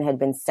Black woman had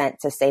been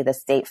sent to, say, the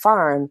State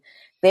Farm.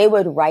 They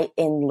would write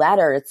in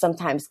letters,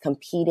 sometimes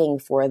competing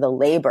for the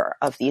labor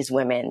of these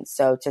women.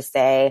 So to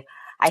say,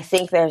 I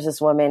think there's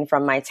this woman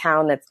from my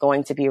town that's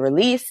going to be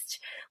released.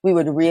 We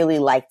would really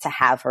like to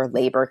have her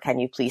labor. Can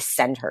you please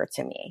send her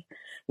to me?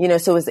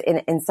 So it was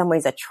in some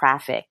ways a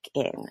traffic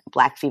in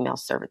Black female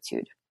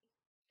servitude.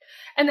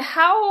 And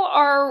how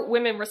are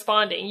women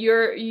responding?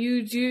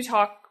 You do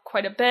talk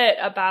quite a bit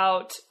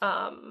about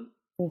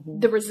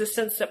the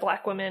resistance that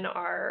Black women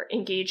are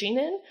engaging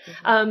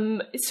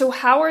in. So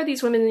how are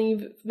these women,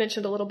 you've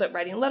mentioned a little bit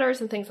writing letters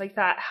and things like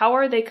that, how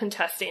are they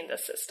contesting the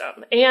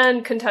system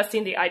and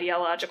contesting the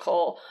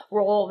ideological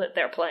role that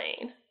they're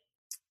playing?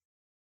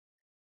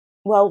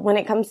 Well, when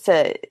it comes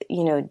to,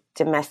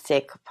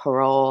 domestic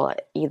parole,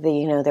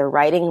 either, they're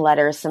writing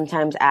letters,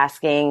 sometimes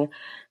asking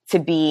to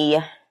be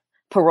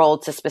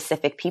paroled to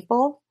specific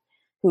people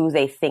who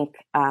they think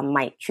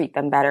might treat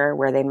them better,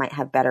 where they might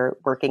have better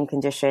working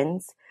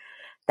conditions.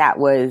 That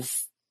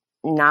was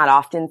not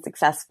often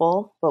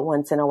successful, but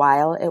once in a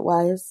while it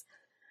was.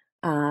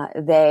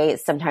 They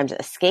sometimes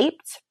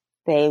escaped.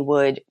 They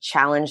would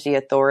challenge the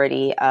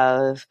authority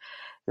of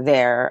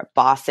their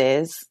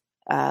bosses,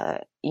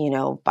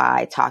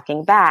 by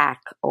talking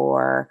back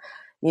or,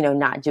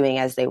 not doing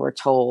as they were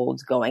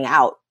told, going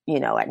out,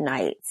 at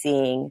night,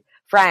 seeing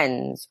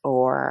friends,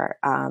 or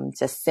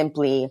just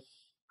simply,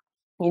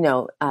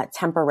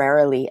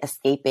 temporarily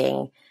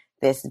escaping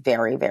this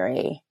very,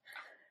 very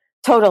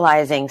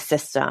totalizing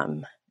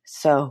system.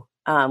 So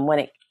when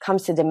it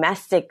comes to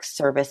domestic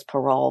service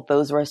parole,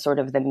 those were sort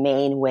of the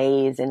main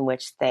ways in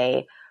which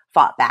they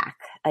fought back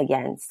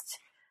against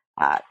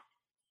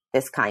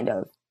this kind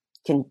of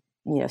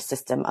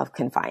system of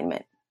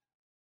confinement.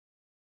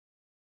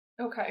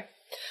 Okay.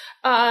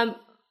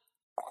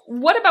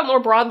 What about more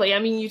broadly? I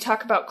mean, you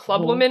talk about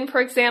club women,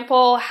 for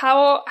example.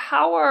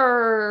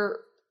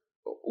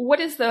 What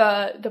is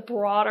the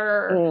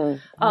broader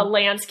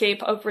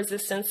landscape of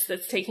resistance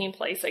that's taking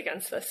place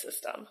against this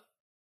system?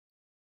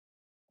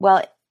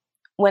 Well,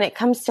 when it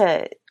comes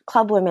to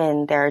club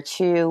women, there are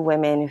two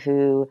women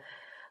who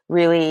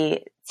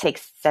really take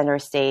center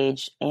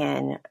stage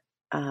in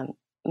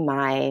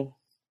my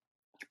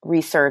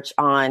research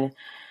on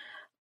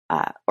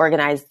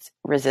organized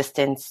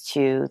resistance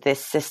to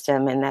this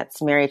system, and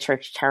that's Mary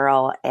Church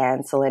Terrell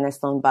and Selena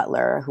Sloan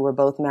Butler, who were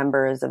both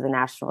members of the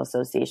National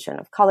Association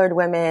of Colored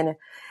Women.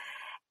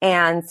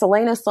 And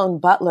Selena Sloan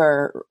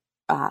Butler,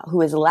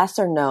 who is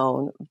lesser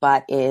known,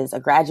 but is a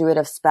graduate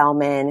of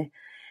Spelman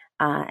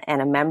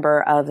and a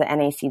member of the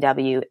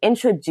NACW,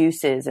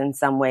 introduces in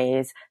some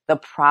ways the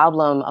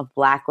problem of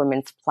Black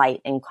women's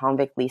plight in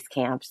convict lease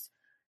camps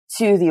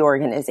to the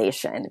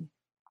organization.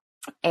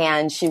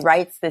 And she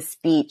writes this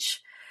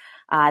speech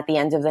at the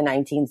end of the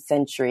 19th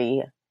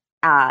century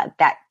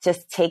that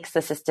just takes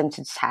the system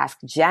to task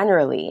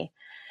generally,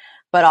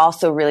 but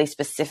also really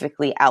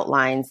specifically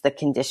outlines the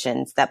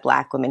conditions that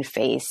Black women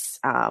face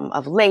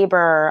of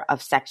labor,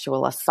 of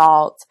sexual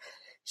assault.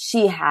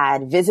 She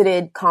had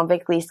visited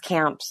convict lease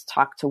camps,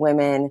 talked to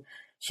women.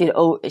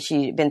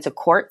 She'd been to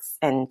courts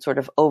and sort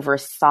of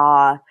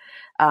oversaw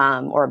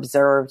or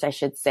observed, I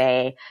should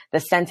say, the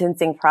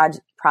sentencing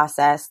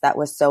process that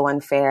was so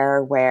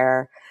unfair,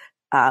 where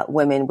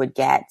women would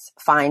get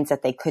fines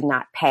that they could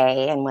not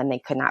pay. And when they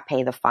could not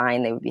pay the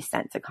fine, they would be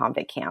sent to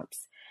convict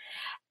camps.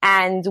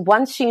 And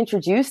once she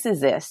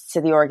introduces this to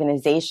the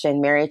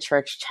organization, Mary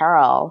Church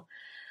Terrell,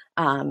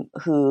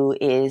 who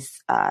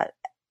is the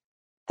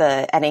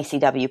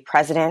NACW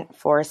president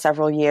for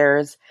several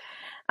years,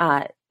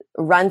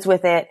 runs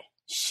with it.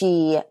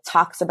 She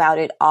talks about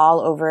it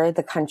all over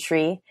the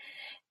country,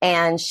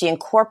 and she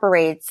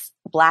incorporates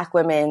Black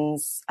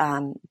women's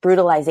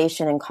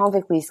brutalization in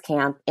convict lease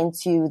camp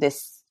into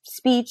this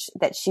speech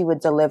that she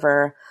would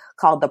deliver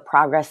called The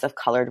Progress of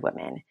Colored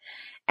Women.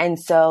 And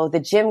so the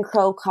Jim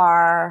Crow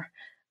car,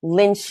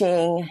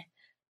 lynching,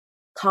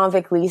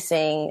 convict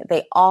leasing,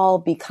 they all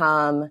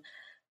become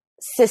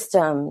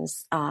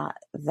systems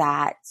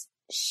that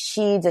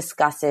she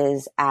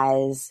discusses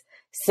as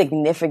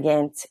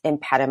significant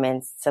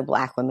impediments to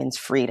Black women's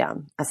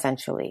freedom,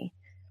 essentially.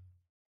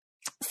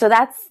 So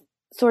that's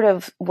sort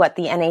of what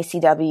the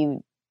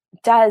NACW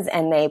does,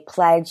 and they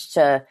pledge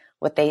to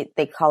what they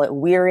call it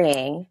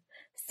wearying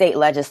state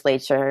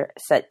legislators.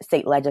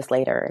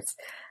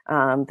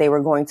 They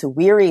were going to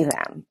weary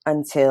them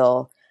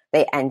until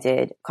they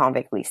ended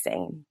convict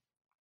leasing.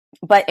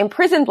 But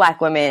imprisoned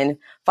Black women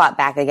fought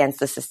back against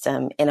the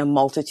system in a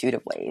multitude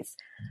of ways,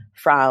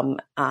 from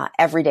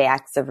everyday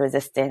acts of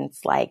resistance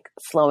like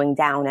slowing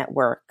down at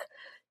work,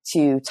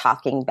 to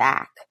talking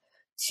back,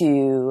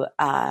 to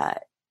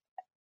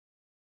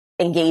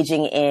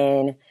engaging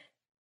in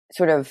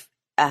sort of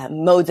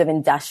modes of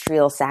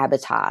industrial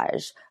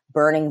sabotage,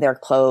 burning their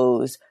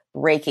clothes,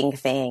 breaking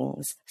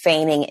things,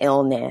 feigning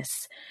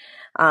illness.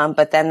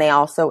 But then they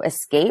also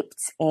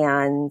escaped,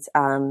 and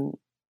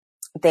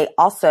they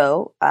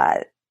also,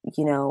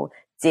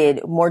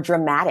 did more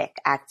dramatic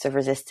acts of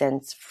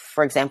resistance.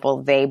 For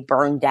example, they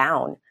burned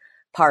down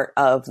part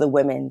of the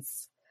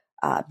women's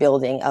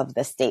building of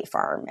the State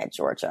Farm at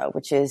Georgia,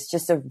 which is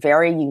just a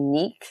very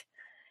unique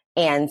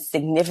and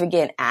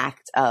significant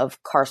act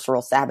of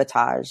carceral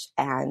sabotage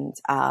and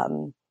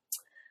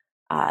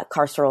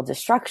carceral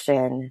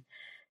destruction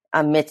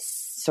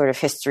amidst sort of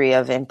history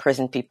of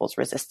imprisoned people's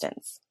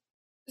resistance.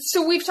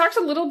 So we've talked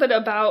a little bit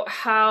about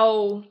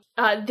how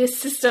this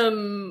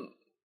system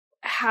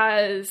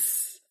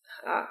has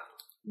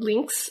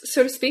links,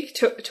 so to speak,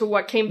 to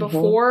what came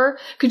before.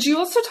 Could you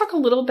also talk a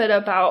little bit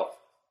about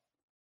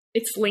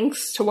its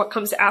links to what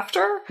comes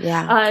after?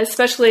 Yeah.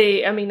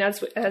 Especially, I mean,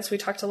 as we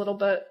talked a little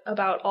bit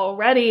about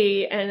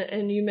already,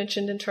 and you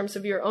mentioned in terms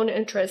of your own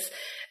interests,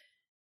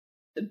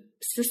 the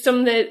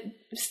system that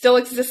still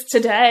exists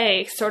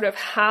today, sort of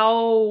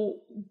how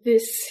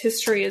this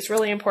history is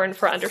really important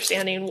for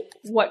understanding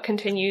what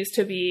continues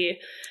to be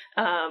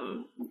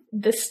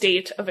the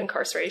state of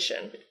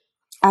incarceration.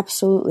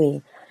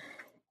 Absolutely.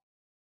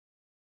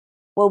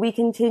 Well, we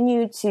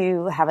continue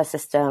to have a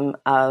system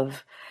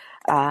of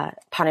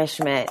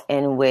punishment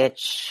in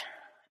which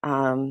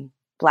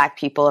Black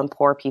people and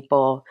poor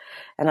people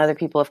and other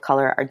people of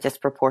color are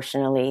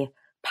disproportionately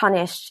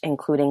punished,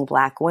 including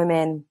Black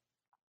women,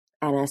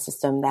 and a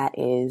system that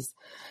is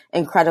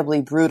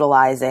incredibly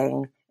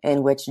brutalizing,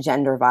 in which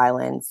gender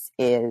violence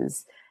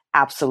is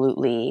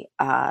absolutely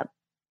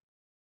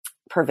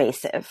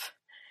pervasive.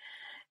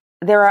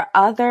 There are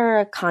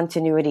other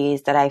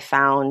continuities that I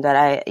found that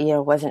I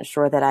wasn't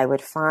sure that I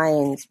would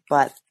find,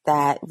 but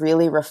that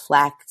really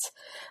reflect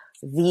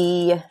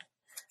the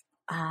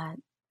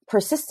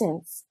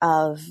persistence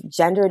of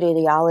gendered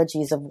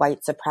ideologies of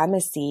white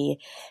supremacy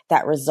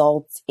that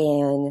result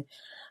in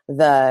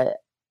the,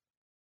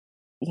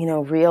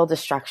 real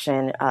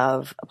destruction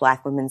of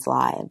Black women's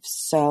lives.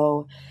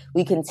 So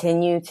we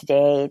continue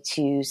today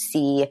to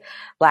see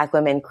Black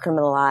women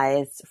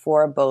criminalized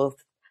for both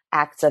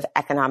acts of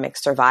economic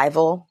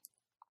survival,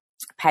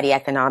 petty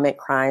economic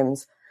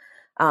crimes,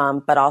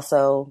 but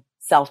also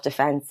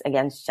self-defense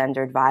against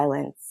gendered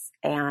violence.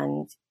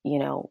 And,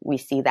 we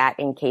see that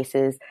in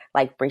cases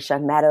like Brescia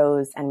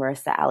Meadows and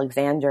Marissa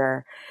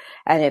Alexander.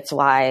 And it's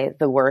why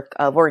the work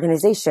of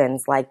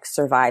organizations like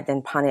Survived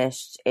and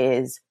Punished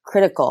is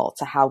critical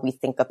to how we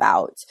think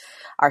about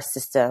our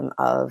system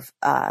of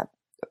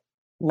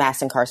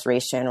mass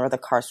incarceration or the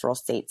carceral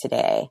state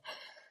today.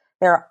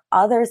 There are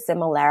other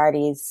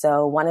similarities.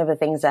 So one of the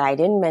things that I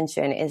didn't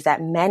mention is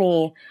that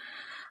many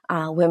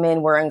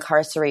women were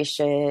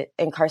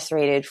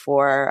incarcerated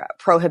for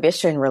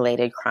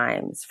prohibition-related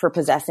crimes, for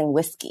possessing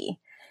whiskey.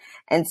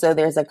 And so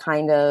there's a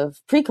kind of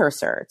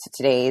precursor to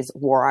today's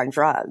war on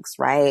drugs,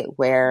 right?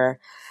 Where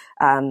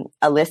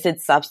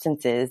illicit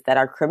substances that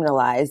are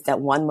criminalized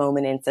at one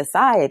moment in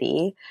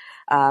society,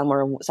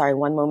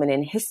 one moment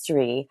in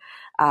history,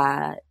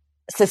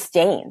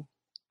 sustain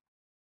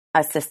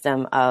a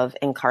system of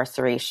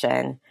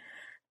incarceration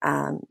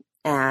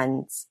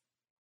and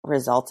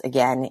result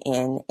again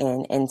in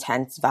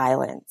intense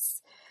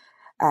violence.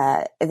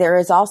 There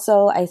is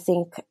also, I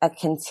think, a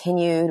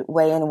continued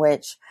way in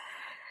which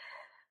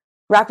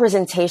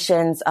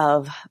representations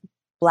of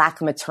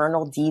Black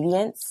maternal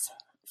deviance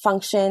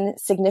function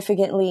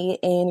significantly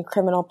in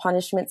criminal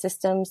punishment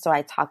systems. So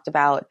I talked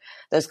about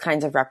those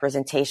kinds of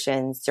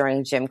representations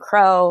during Jim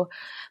Crow,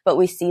 but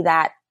we see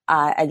that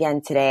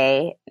again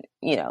today.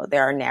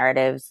 There are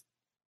narratives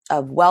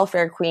of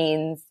welfare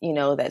queens,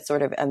 that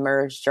sort of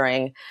emerged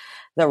during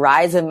the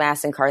rise of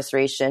mass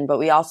incarceration, but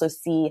we also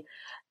see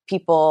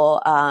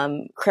people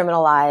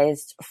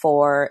criminalized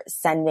for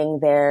sending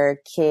their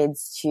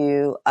kids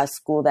to a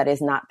school that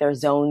is not their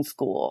zone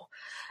school,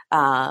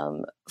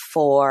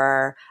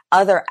 for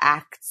other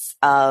acts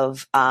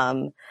of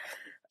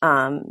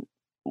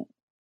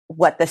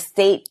what the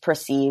state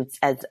perceives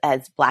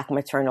as Black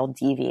maternal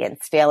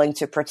deviance, failing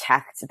to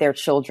protect their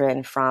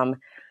children from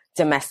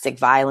domestic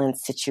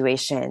violence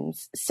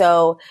situations.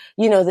 So,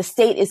 the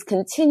state is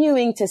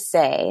continuing to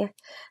say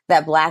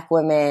that Black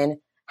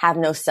women have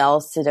no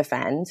cells to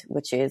defend,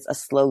 which is a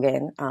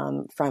slogan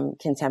from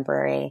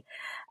contemporary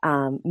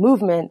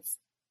movements,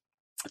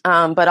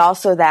 but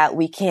also that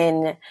we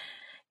can,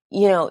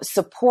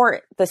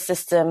 support the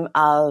system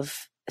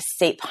of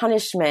state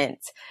punishment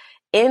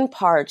in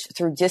part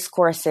through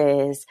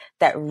discourses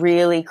that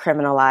really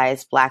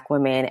criminalize Black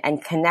women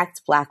and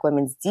connect Black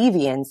women's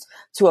deviance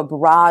to a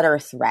broader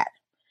threat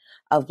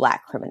of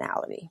Black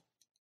criminality.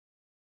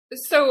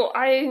 So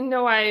I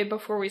know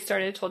before we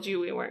started, told you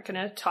we weren't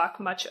going to talk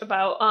much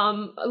about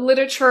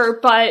literature,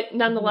 but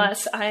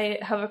nonetheless, I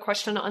have a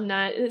question on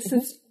that.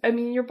 Since,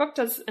 your book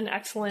does an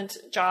excellent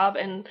job,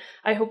 and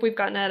I hope we've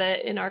gotten at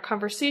it in our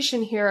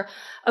conversation here,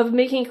 of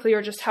making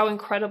clear just how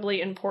incredibly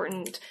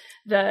important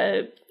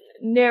the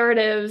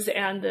narratives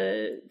and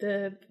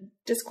the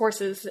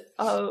discourses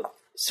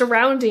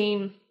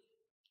surrounding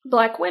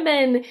Black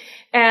women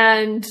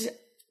and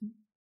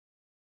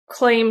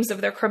claims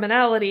of their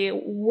criminality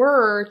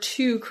were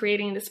to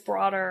creating this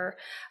broader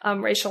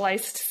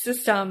racialized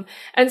system.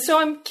 And so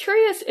I'm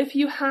curious if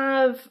you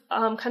have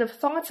kind of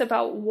thoughts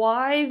about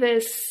why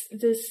this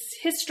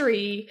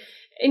history,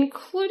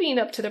 including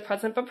up to the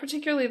present, but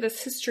particularly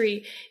this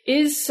history,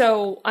 is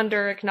so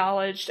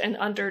under-acknowledged and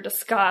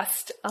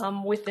under-discussed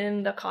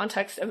within the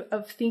context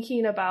of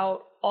thinking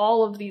about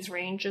all of these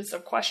ranges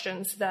of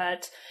questions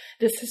that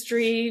this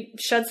history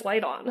sheds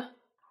light on.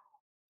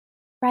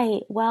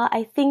 Right. Well,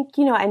 I think,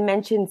 I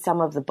mentioned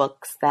some of the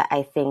books that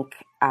I think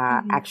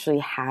actually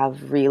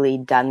have really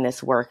done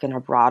this work in a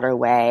broader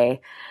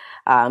way.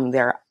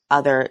 There are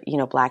other,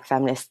 Black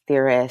feminist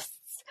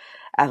theorists,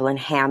 Evelyn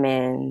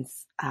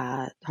Hammonds,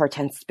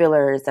 Hortense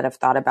Spillers, that have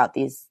thought about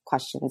these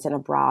questions in a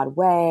broad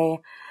way.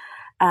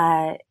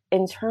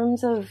 In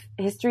terms of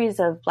histories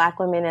of Black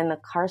women in the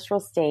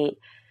carceral state,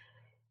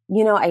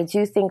 I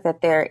do think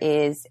that there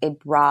was a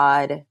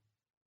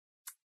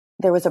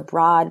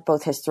broad,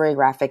 both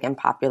historiographic and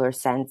popular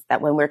sense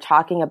that when we're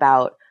talking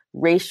about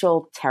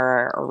racial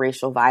terror or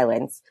racial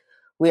violence,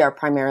 we are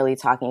primarily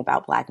talking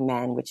about Black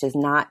men, which is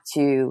not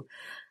to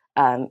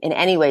in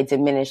any way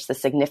diminish the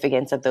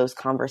significance of those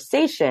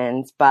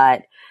conversations.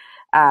 But,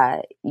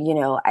 I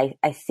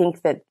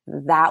think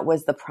that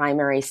was the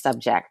primary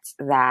subject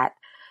that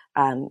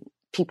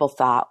people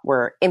thought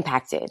were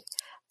impacted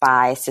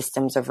by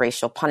systems of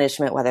racial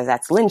punishment, whether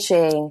that's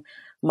lynching,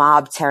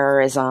 mob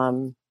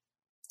terrorism,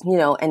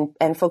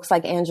 and folks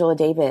like Angela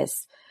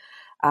Davis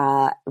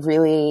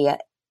really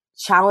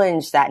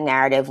challenged that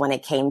narrative when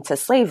it came to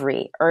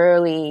slavery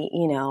early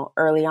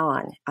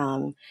on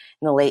in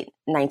the late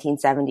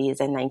 1970s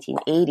and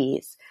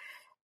 1980s.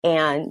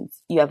 And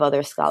you have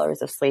other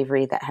scholars of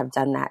slavery that have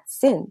done that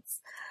since.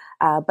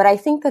 But I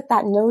think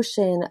that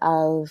notion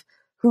of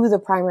who the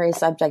primary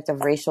subject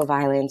of racial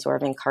violence or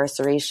of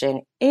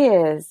incarceration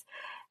has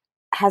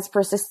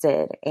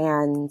persisted.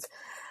 And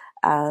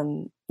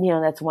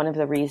that's one of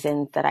the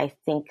reasons that I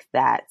think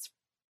that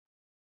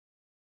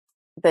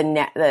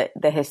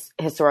the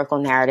historical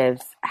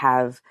narratives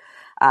have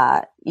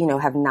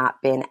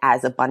not been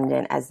as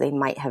abundant as they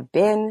might have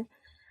been.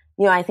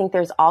 I think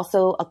there's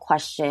also a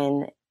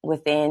question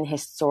within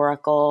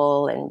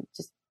historical and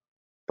just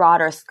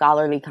broader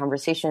scholarly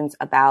conversations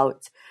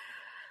about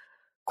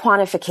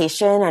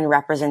quantification and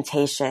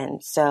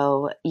representation.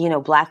 So,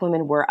 Black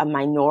women were a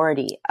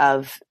minority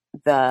of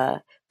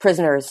the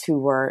prisoners who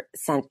were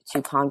sent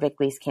to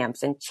convict lease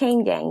camps and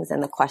chain gangs.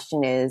 And the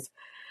question is,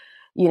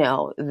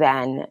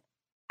 then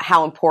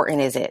how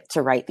important is it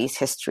to write these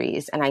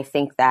histories? And I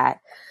think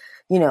that,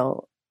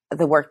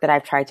 the work that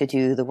I've tried to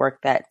do, the work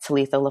that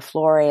Talitha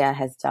LaFloria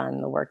has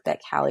done, the work that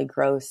Callie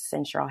Gross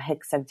and Cheryl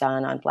Hicks have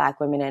done on Black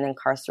women in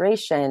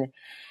incarceration,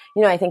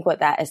 I think what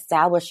that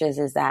establishes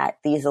is that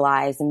these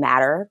lives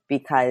matter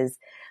because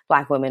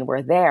Black women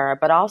were there,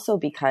 but also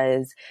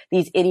because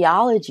these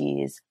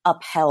ideologies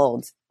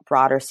upheld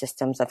broader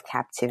systems of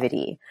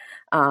captivity,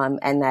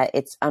 and that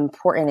it's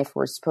important, if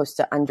we're supposed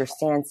to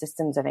understand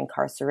systems of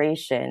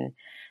incarceration,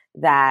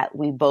 that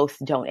we both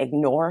don't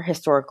ignore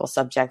historical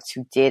subjects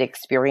who did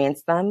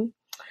experience them,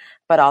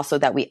 but also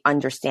that we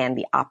understand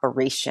the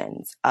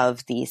operations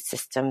of these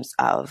systems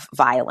of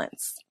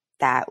violence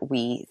that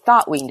we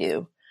thought we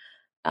knew,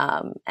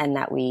 and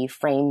that we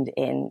framed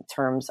in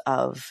terms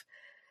of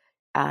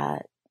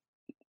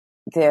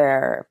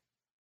their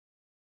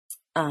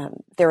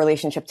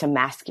relationship to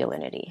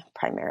masculinity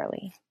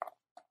primarily.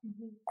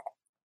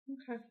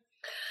 Mm-hmm. Okay.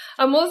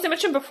 Well, as I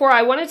mentioned before,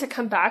 I wanted to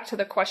come back to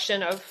the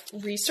question of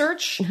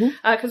research,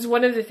 because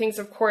one of the things,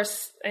 of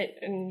course,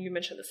 and you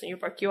mentioned this in your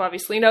book, you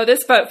obviously know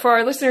this, but for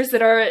our listeners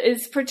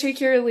is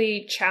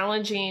particularly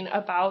challenging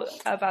about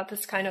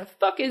this kind of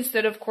book is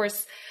that, of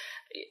course,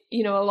 a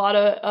lot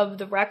of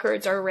the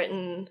records are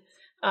written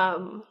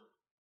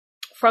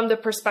from the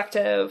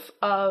perspective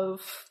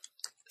of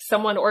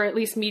someone, or at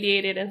least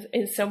mediated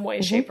in some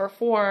way, shape, or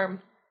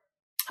form,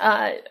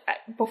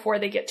 before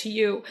they get to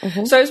you.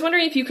 So I was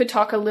wondering if you could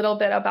talk a little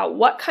bit about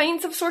what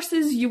kinds of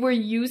sources you were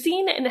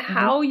using and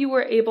how you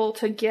were able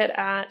to get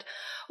at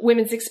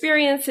women's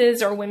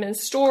experiences or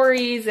women's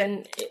stories.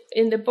 And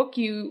in the book,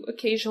 you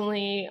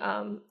occasionally,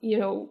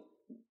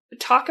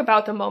 talk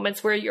about the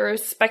moments where you're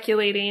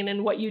speculating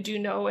and what you do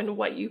know and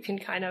what you can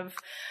kind of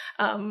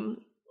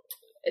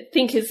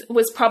think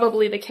was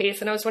probably the case.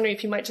 And I was wondering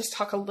if you might just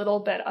talk a little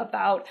bit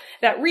about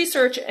that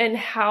research and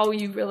how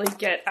you really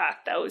get at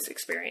those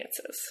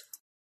experiences.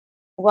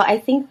 Well, I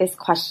think this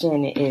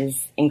question is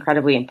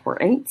incredibly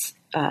important,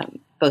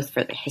 both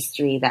for the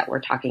history that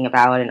we're talking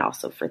about and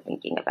also for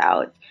thinking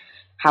about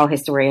how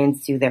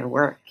historians do their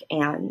work.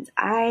 And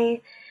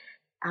I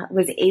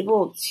was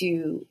able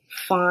to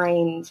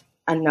find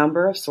a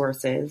number of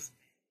sources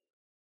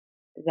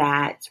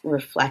that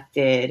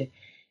reflected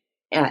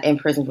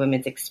imprisoned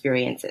women's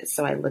experiences.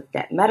 So I looked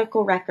at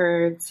medical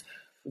records,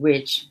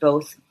 which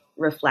both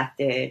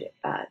reflected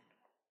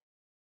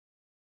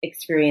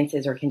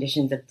experiences or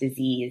conditions of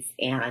disease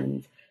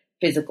and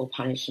physical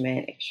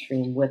punishment,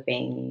 extreme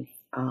whipping,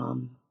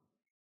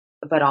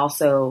 but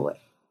also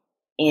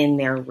in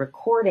their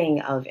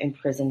recording of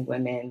imprisoned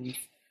women's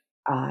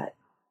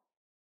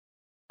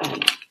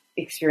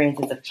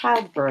experiences of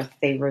childbirth,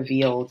 they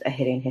revealed a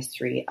hidden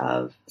history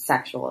of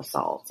sexual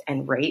assault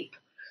and rape.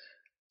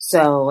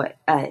 So,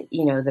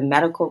 the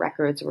medical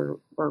records were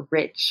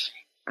rich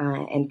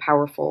and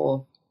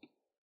powerful.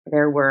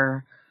 There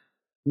were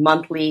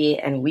monthly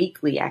and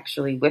weekly,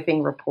 actually,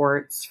 whipping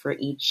reports for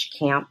each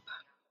camp.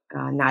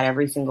 Not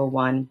every single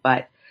one,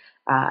 but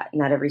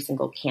not every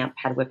single camp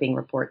had whipping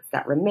reports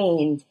that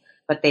remained,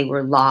 but they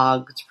were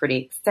logged pretty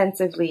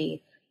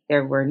extensively.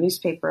 There were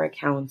newspaper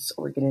accounts,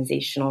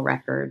 organizational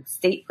records,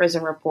 state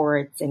prison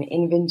reports, and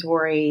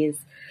inventories.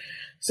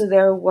 So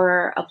there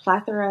were a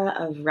plethora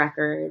of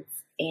records.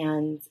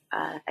 And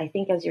I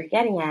think, as you're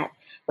getting at,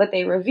 what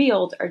they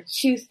revealed are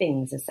two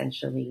things,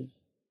 essentially.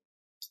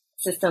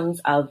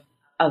 Systems of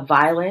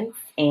violence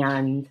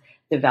and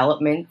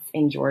developments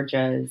in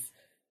Georgia's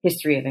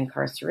history of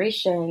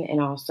incarceration, and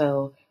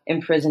also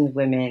imprisoned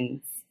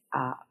women's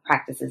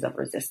practices of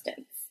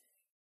resistance.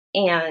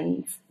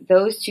 And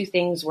those two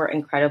things were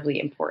incredibly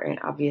important,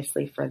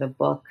 obviously, for the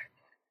book,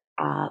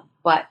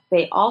 but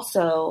they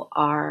also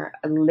are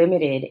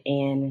limited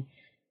in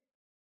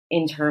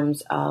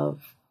terms of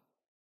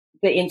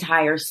the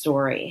entire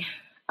story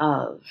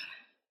of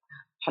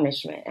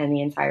punishment and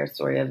the entire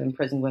story of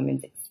imprisoned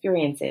women's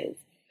experiences.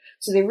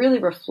 So they really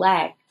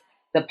reflect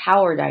the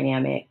power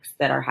dynamics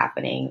that are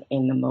happening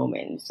in the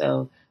moment.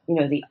 So,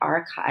 the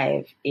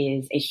archive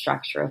is a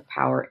structure of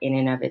power in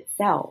and of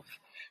itself.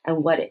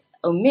 And what it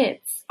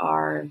omits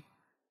are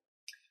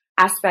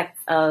aspects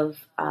of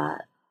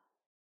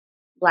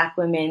Black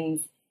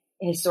women's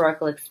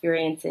historical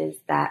experiences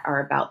that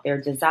are about their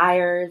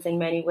desires in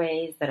many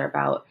ways, that are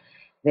about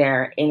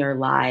their inner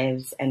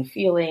lives and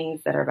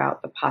feelings, that are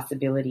about the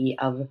possibility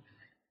of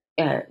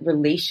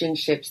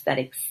relationships that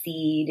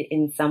exceed,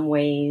 in some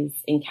ways,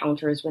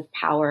 encounters with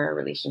power,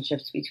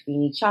 relationships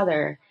between each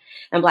other.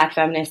 And Black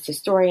feminist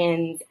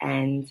historians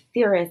and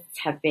theorists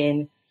have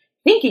been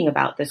thinking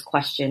about this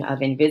question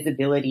of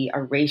invisibility,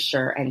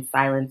 erasure, and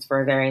silence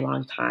for a very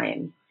long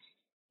time.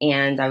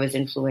 And I was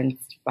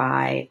influenced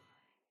by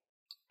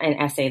an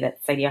essay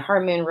that Saidiya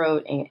Hartman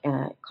wrote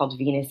called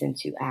Venus in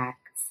Two Acts.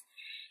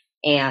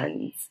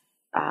 And,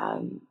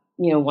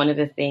 one of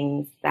the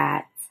things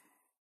that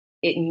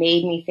it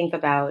made me think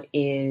about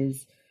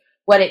is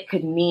what it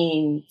could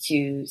mean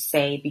to,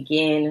 say,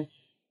 begin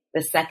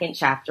the second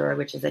chapter,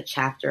 which is a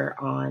chapter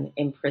on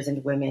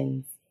imprisoned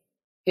women's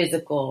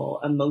physical,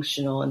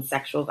 emotional, and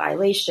sexual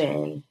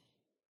violation,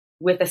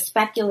 with a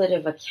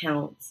speculative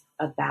account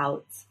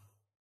about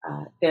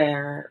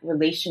their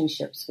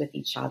relationships with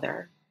each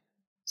other.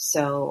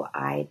 So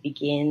I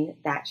begin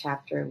that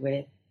chapter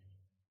with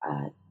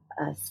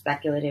a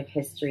speculative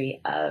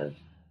history of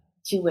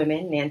two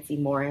women, Nancy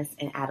Morris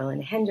and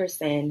Adeline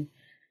Henderson,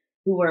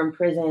 who were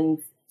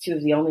imprisoned, two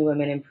of the only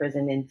women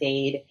imprisoned in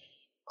Dade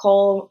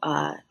coal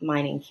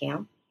mining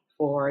camp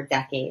for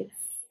decades,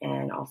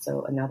 and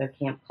also another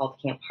camp called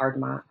Camp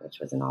Hardmont, which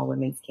was an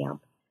all-women's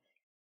camp.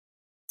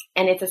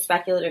 And it's a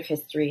speculative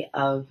history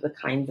of the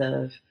kinds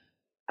of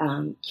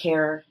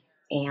care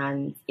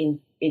and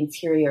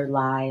interior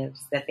lives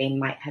that they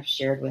might have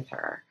shared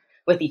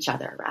with each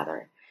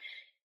other.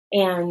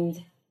 And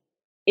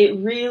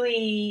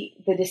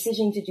the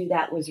decision to do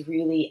that was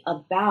really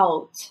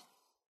about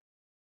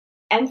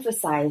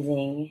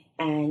emphasizing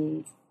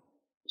and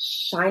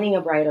shining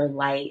a brighter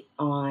light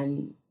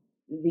on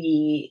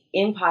the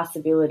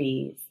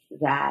impossibilities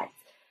that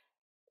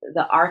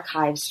the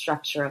archive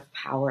structure of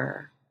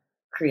power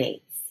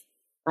creates.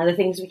 The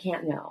things we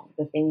can't know,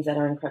 the things that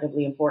are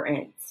incredibly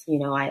important.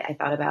 I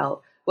thought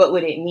about what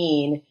would it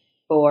mean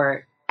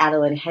for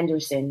Adeline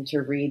Henderson to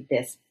read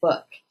this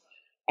book.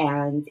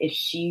 And if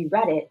she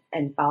read it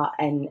and thought,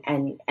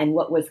 and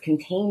what was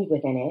contained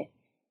within it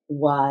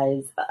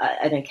was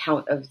an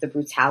account of the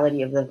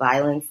brutality of the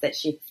violence that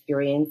she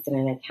experienced and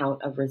an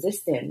account of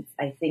resistance,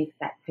 I think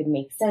that could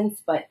make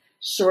sense, but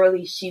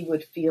surely she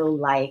would feel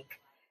like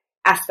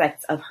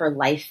aspects of her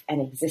life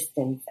and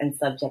existence and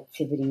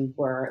subjectivity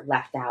were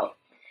left out.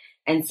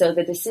 And so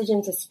the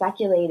decision to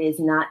speculate is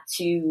not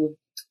to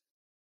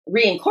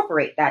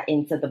reincorporate that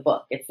into the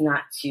book. It's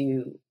not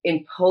to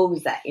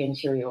impose that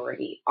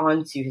interiority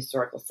onto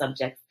historical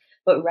subjects,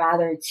 but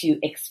rather to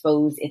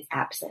expose its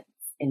absence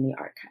in the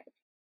archive.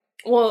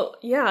 Well,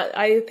 yeah,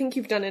 I think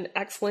you've done an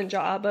excellent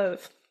job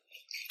of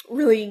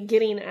really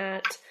getting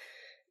at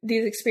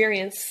these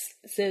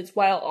experiences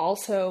while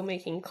also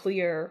making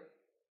clear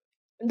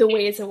the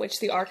ways in which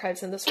the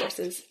archives and the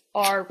sources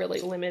are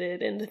really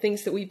limited and the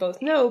things that we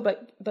both know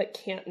but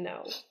can't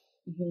know.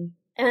 Mm-hmm.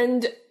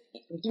 And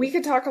we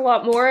could talk a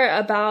lot more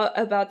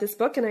about this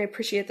book, and I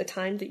appreciate the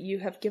time that you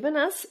have given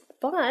us,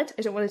 but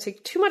I don't want to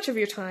take too much of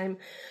your time.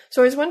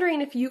 So I was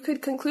wondering if you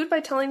could conclude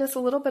by telling us a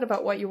little bit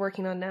about what you're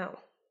working on now.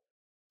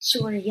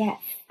 Sure, yes.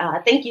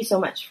 Thank you so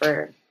much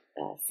for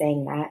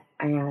saying that.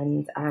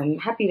 And I'm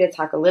happy to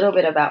talk a little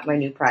bit about my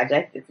new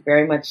project. It's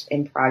very much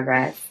in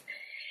progress.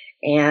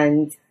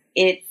 And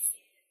it's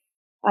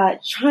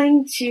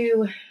trying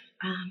to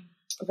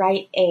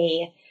write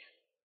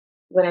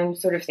what I'm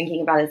sort of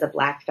thinking about is a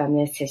Black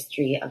feminist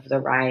history of the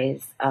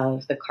rise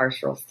of the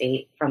carceral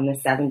state from the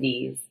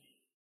 70s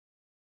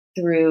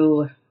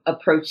through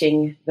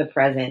approaching the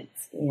present,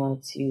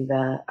 to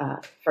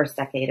the first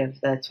decade of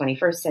the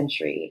 21st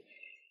century.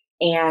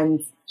 And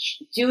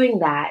doing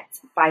that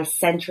by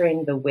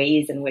centering the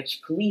ways in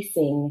which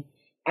policing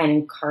and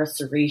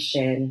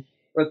incarceration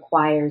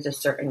requires a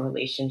certain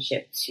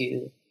relationship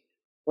to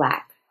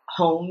Black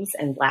homes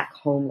and Black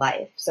home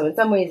life. So in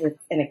some ways,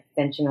 it's an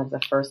extension of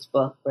the first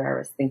book where I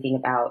was thinking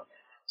about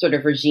sort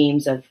of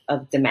regimes of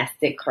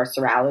domestic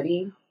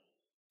carcerality.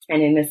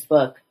 And in this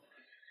book,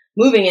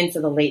 moving into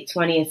the late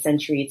 20th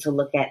century to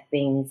look at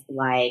things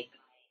like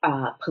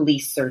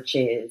police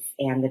searches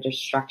and the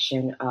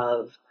destruction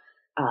of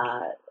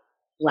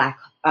Black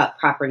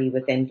property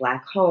within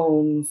Black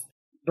homes,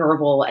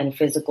 verbal and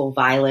physical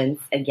violence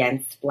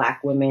against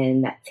Black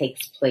women that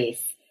takes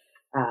place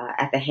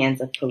at the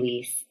hands of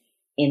police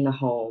in the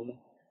home,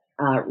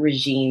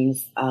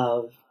 regimes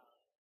of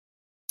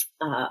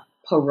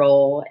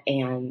parole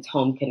and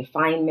home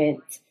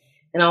confinement,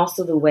 and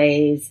also the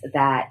ways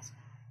that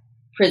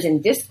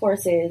prison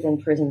discourses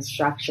and prison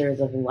structures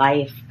of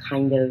life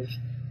kind of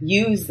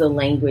use the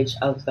language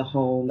of the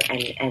home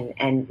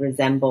and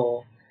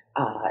resemble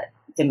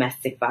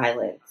domestic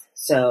violence.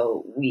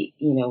 So we,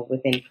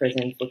 within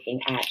prisons,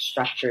 looking at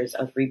structures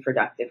of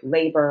reproductive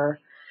labor,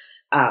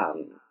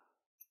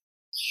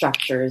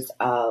 structures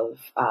of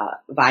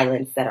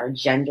violence that are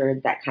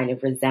gendered, that kind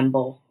of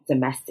resemble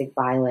domestic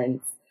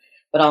violence,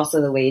 but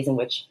also the ways in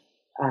which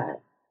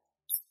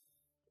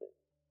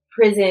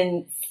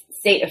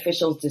state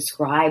officials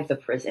describe the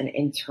prison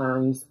in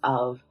terms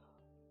of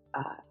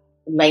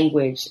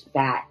language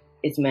that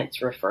is meant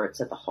to refer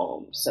to the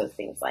home. So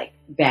things like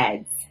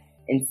beds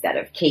instead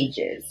of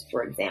cages,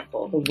 for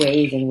example. The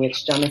ways in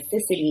which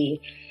domesticity,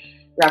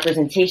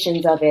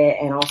 representations of it,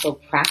 and also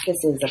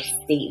practices of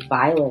state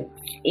violence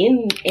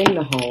in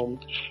the home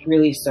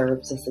really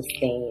serve to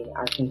sustain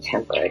our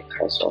contemporary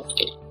carceral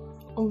state.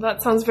 Well,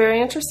 that sounds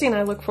very interesting.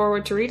 I look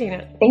forward to reading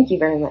it. Thank you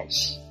very much.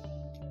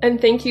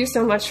 And thank you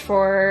so much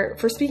for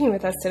speaking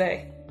with us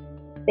today.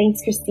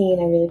 Thanks, Christine.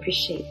 I really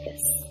appreciate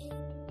this.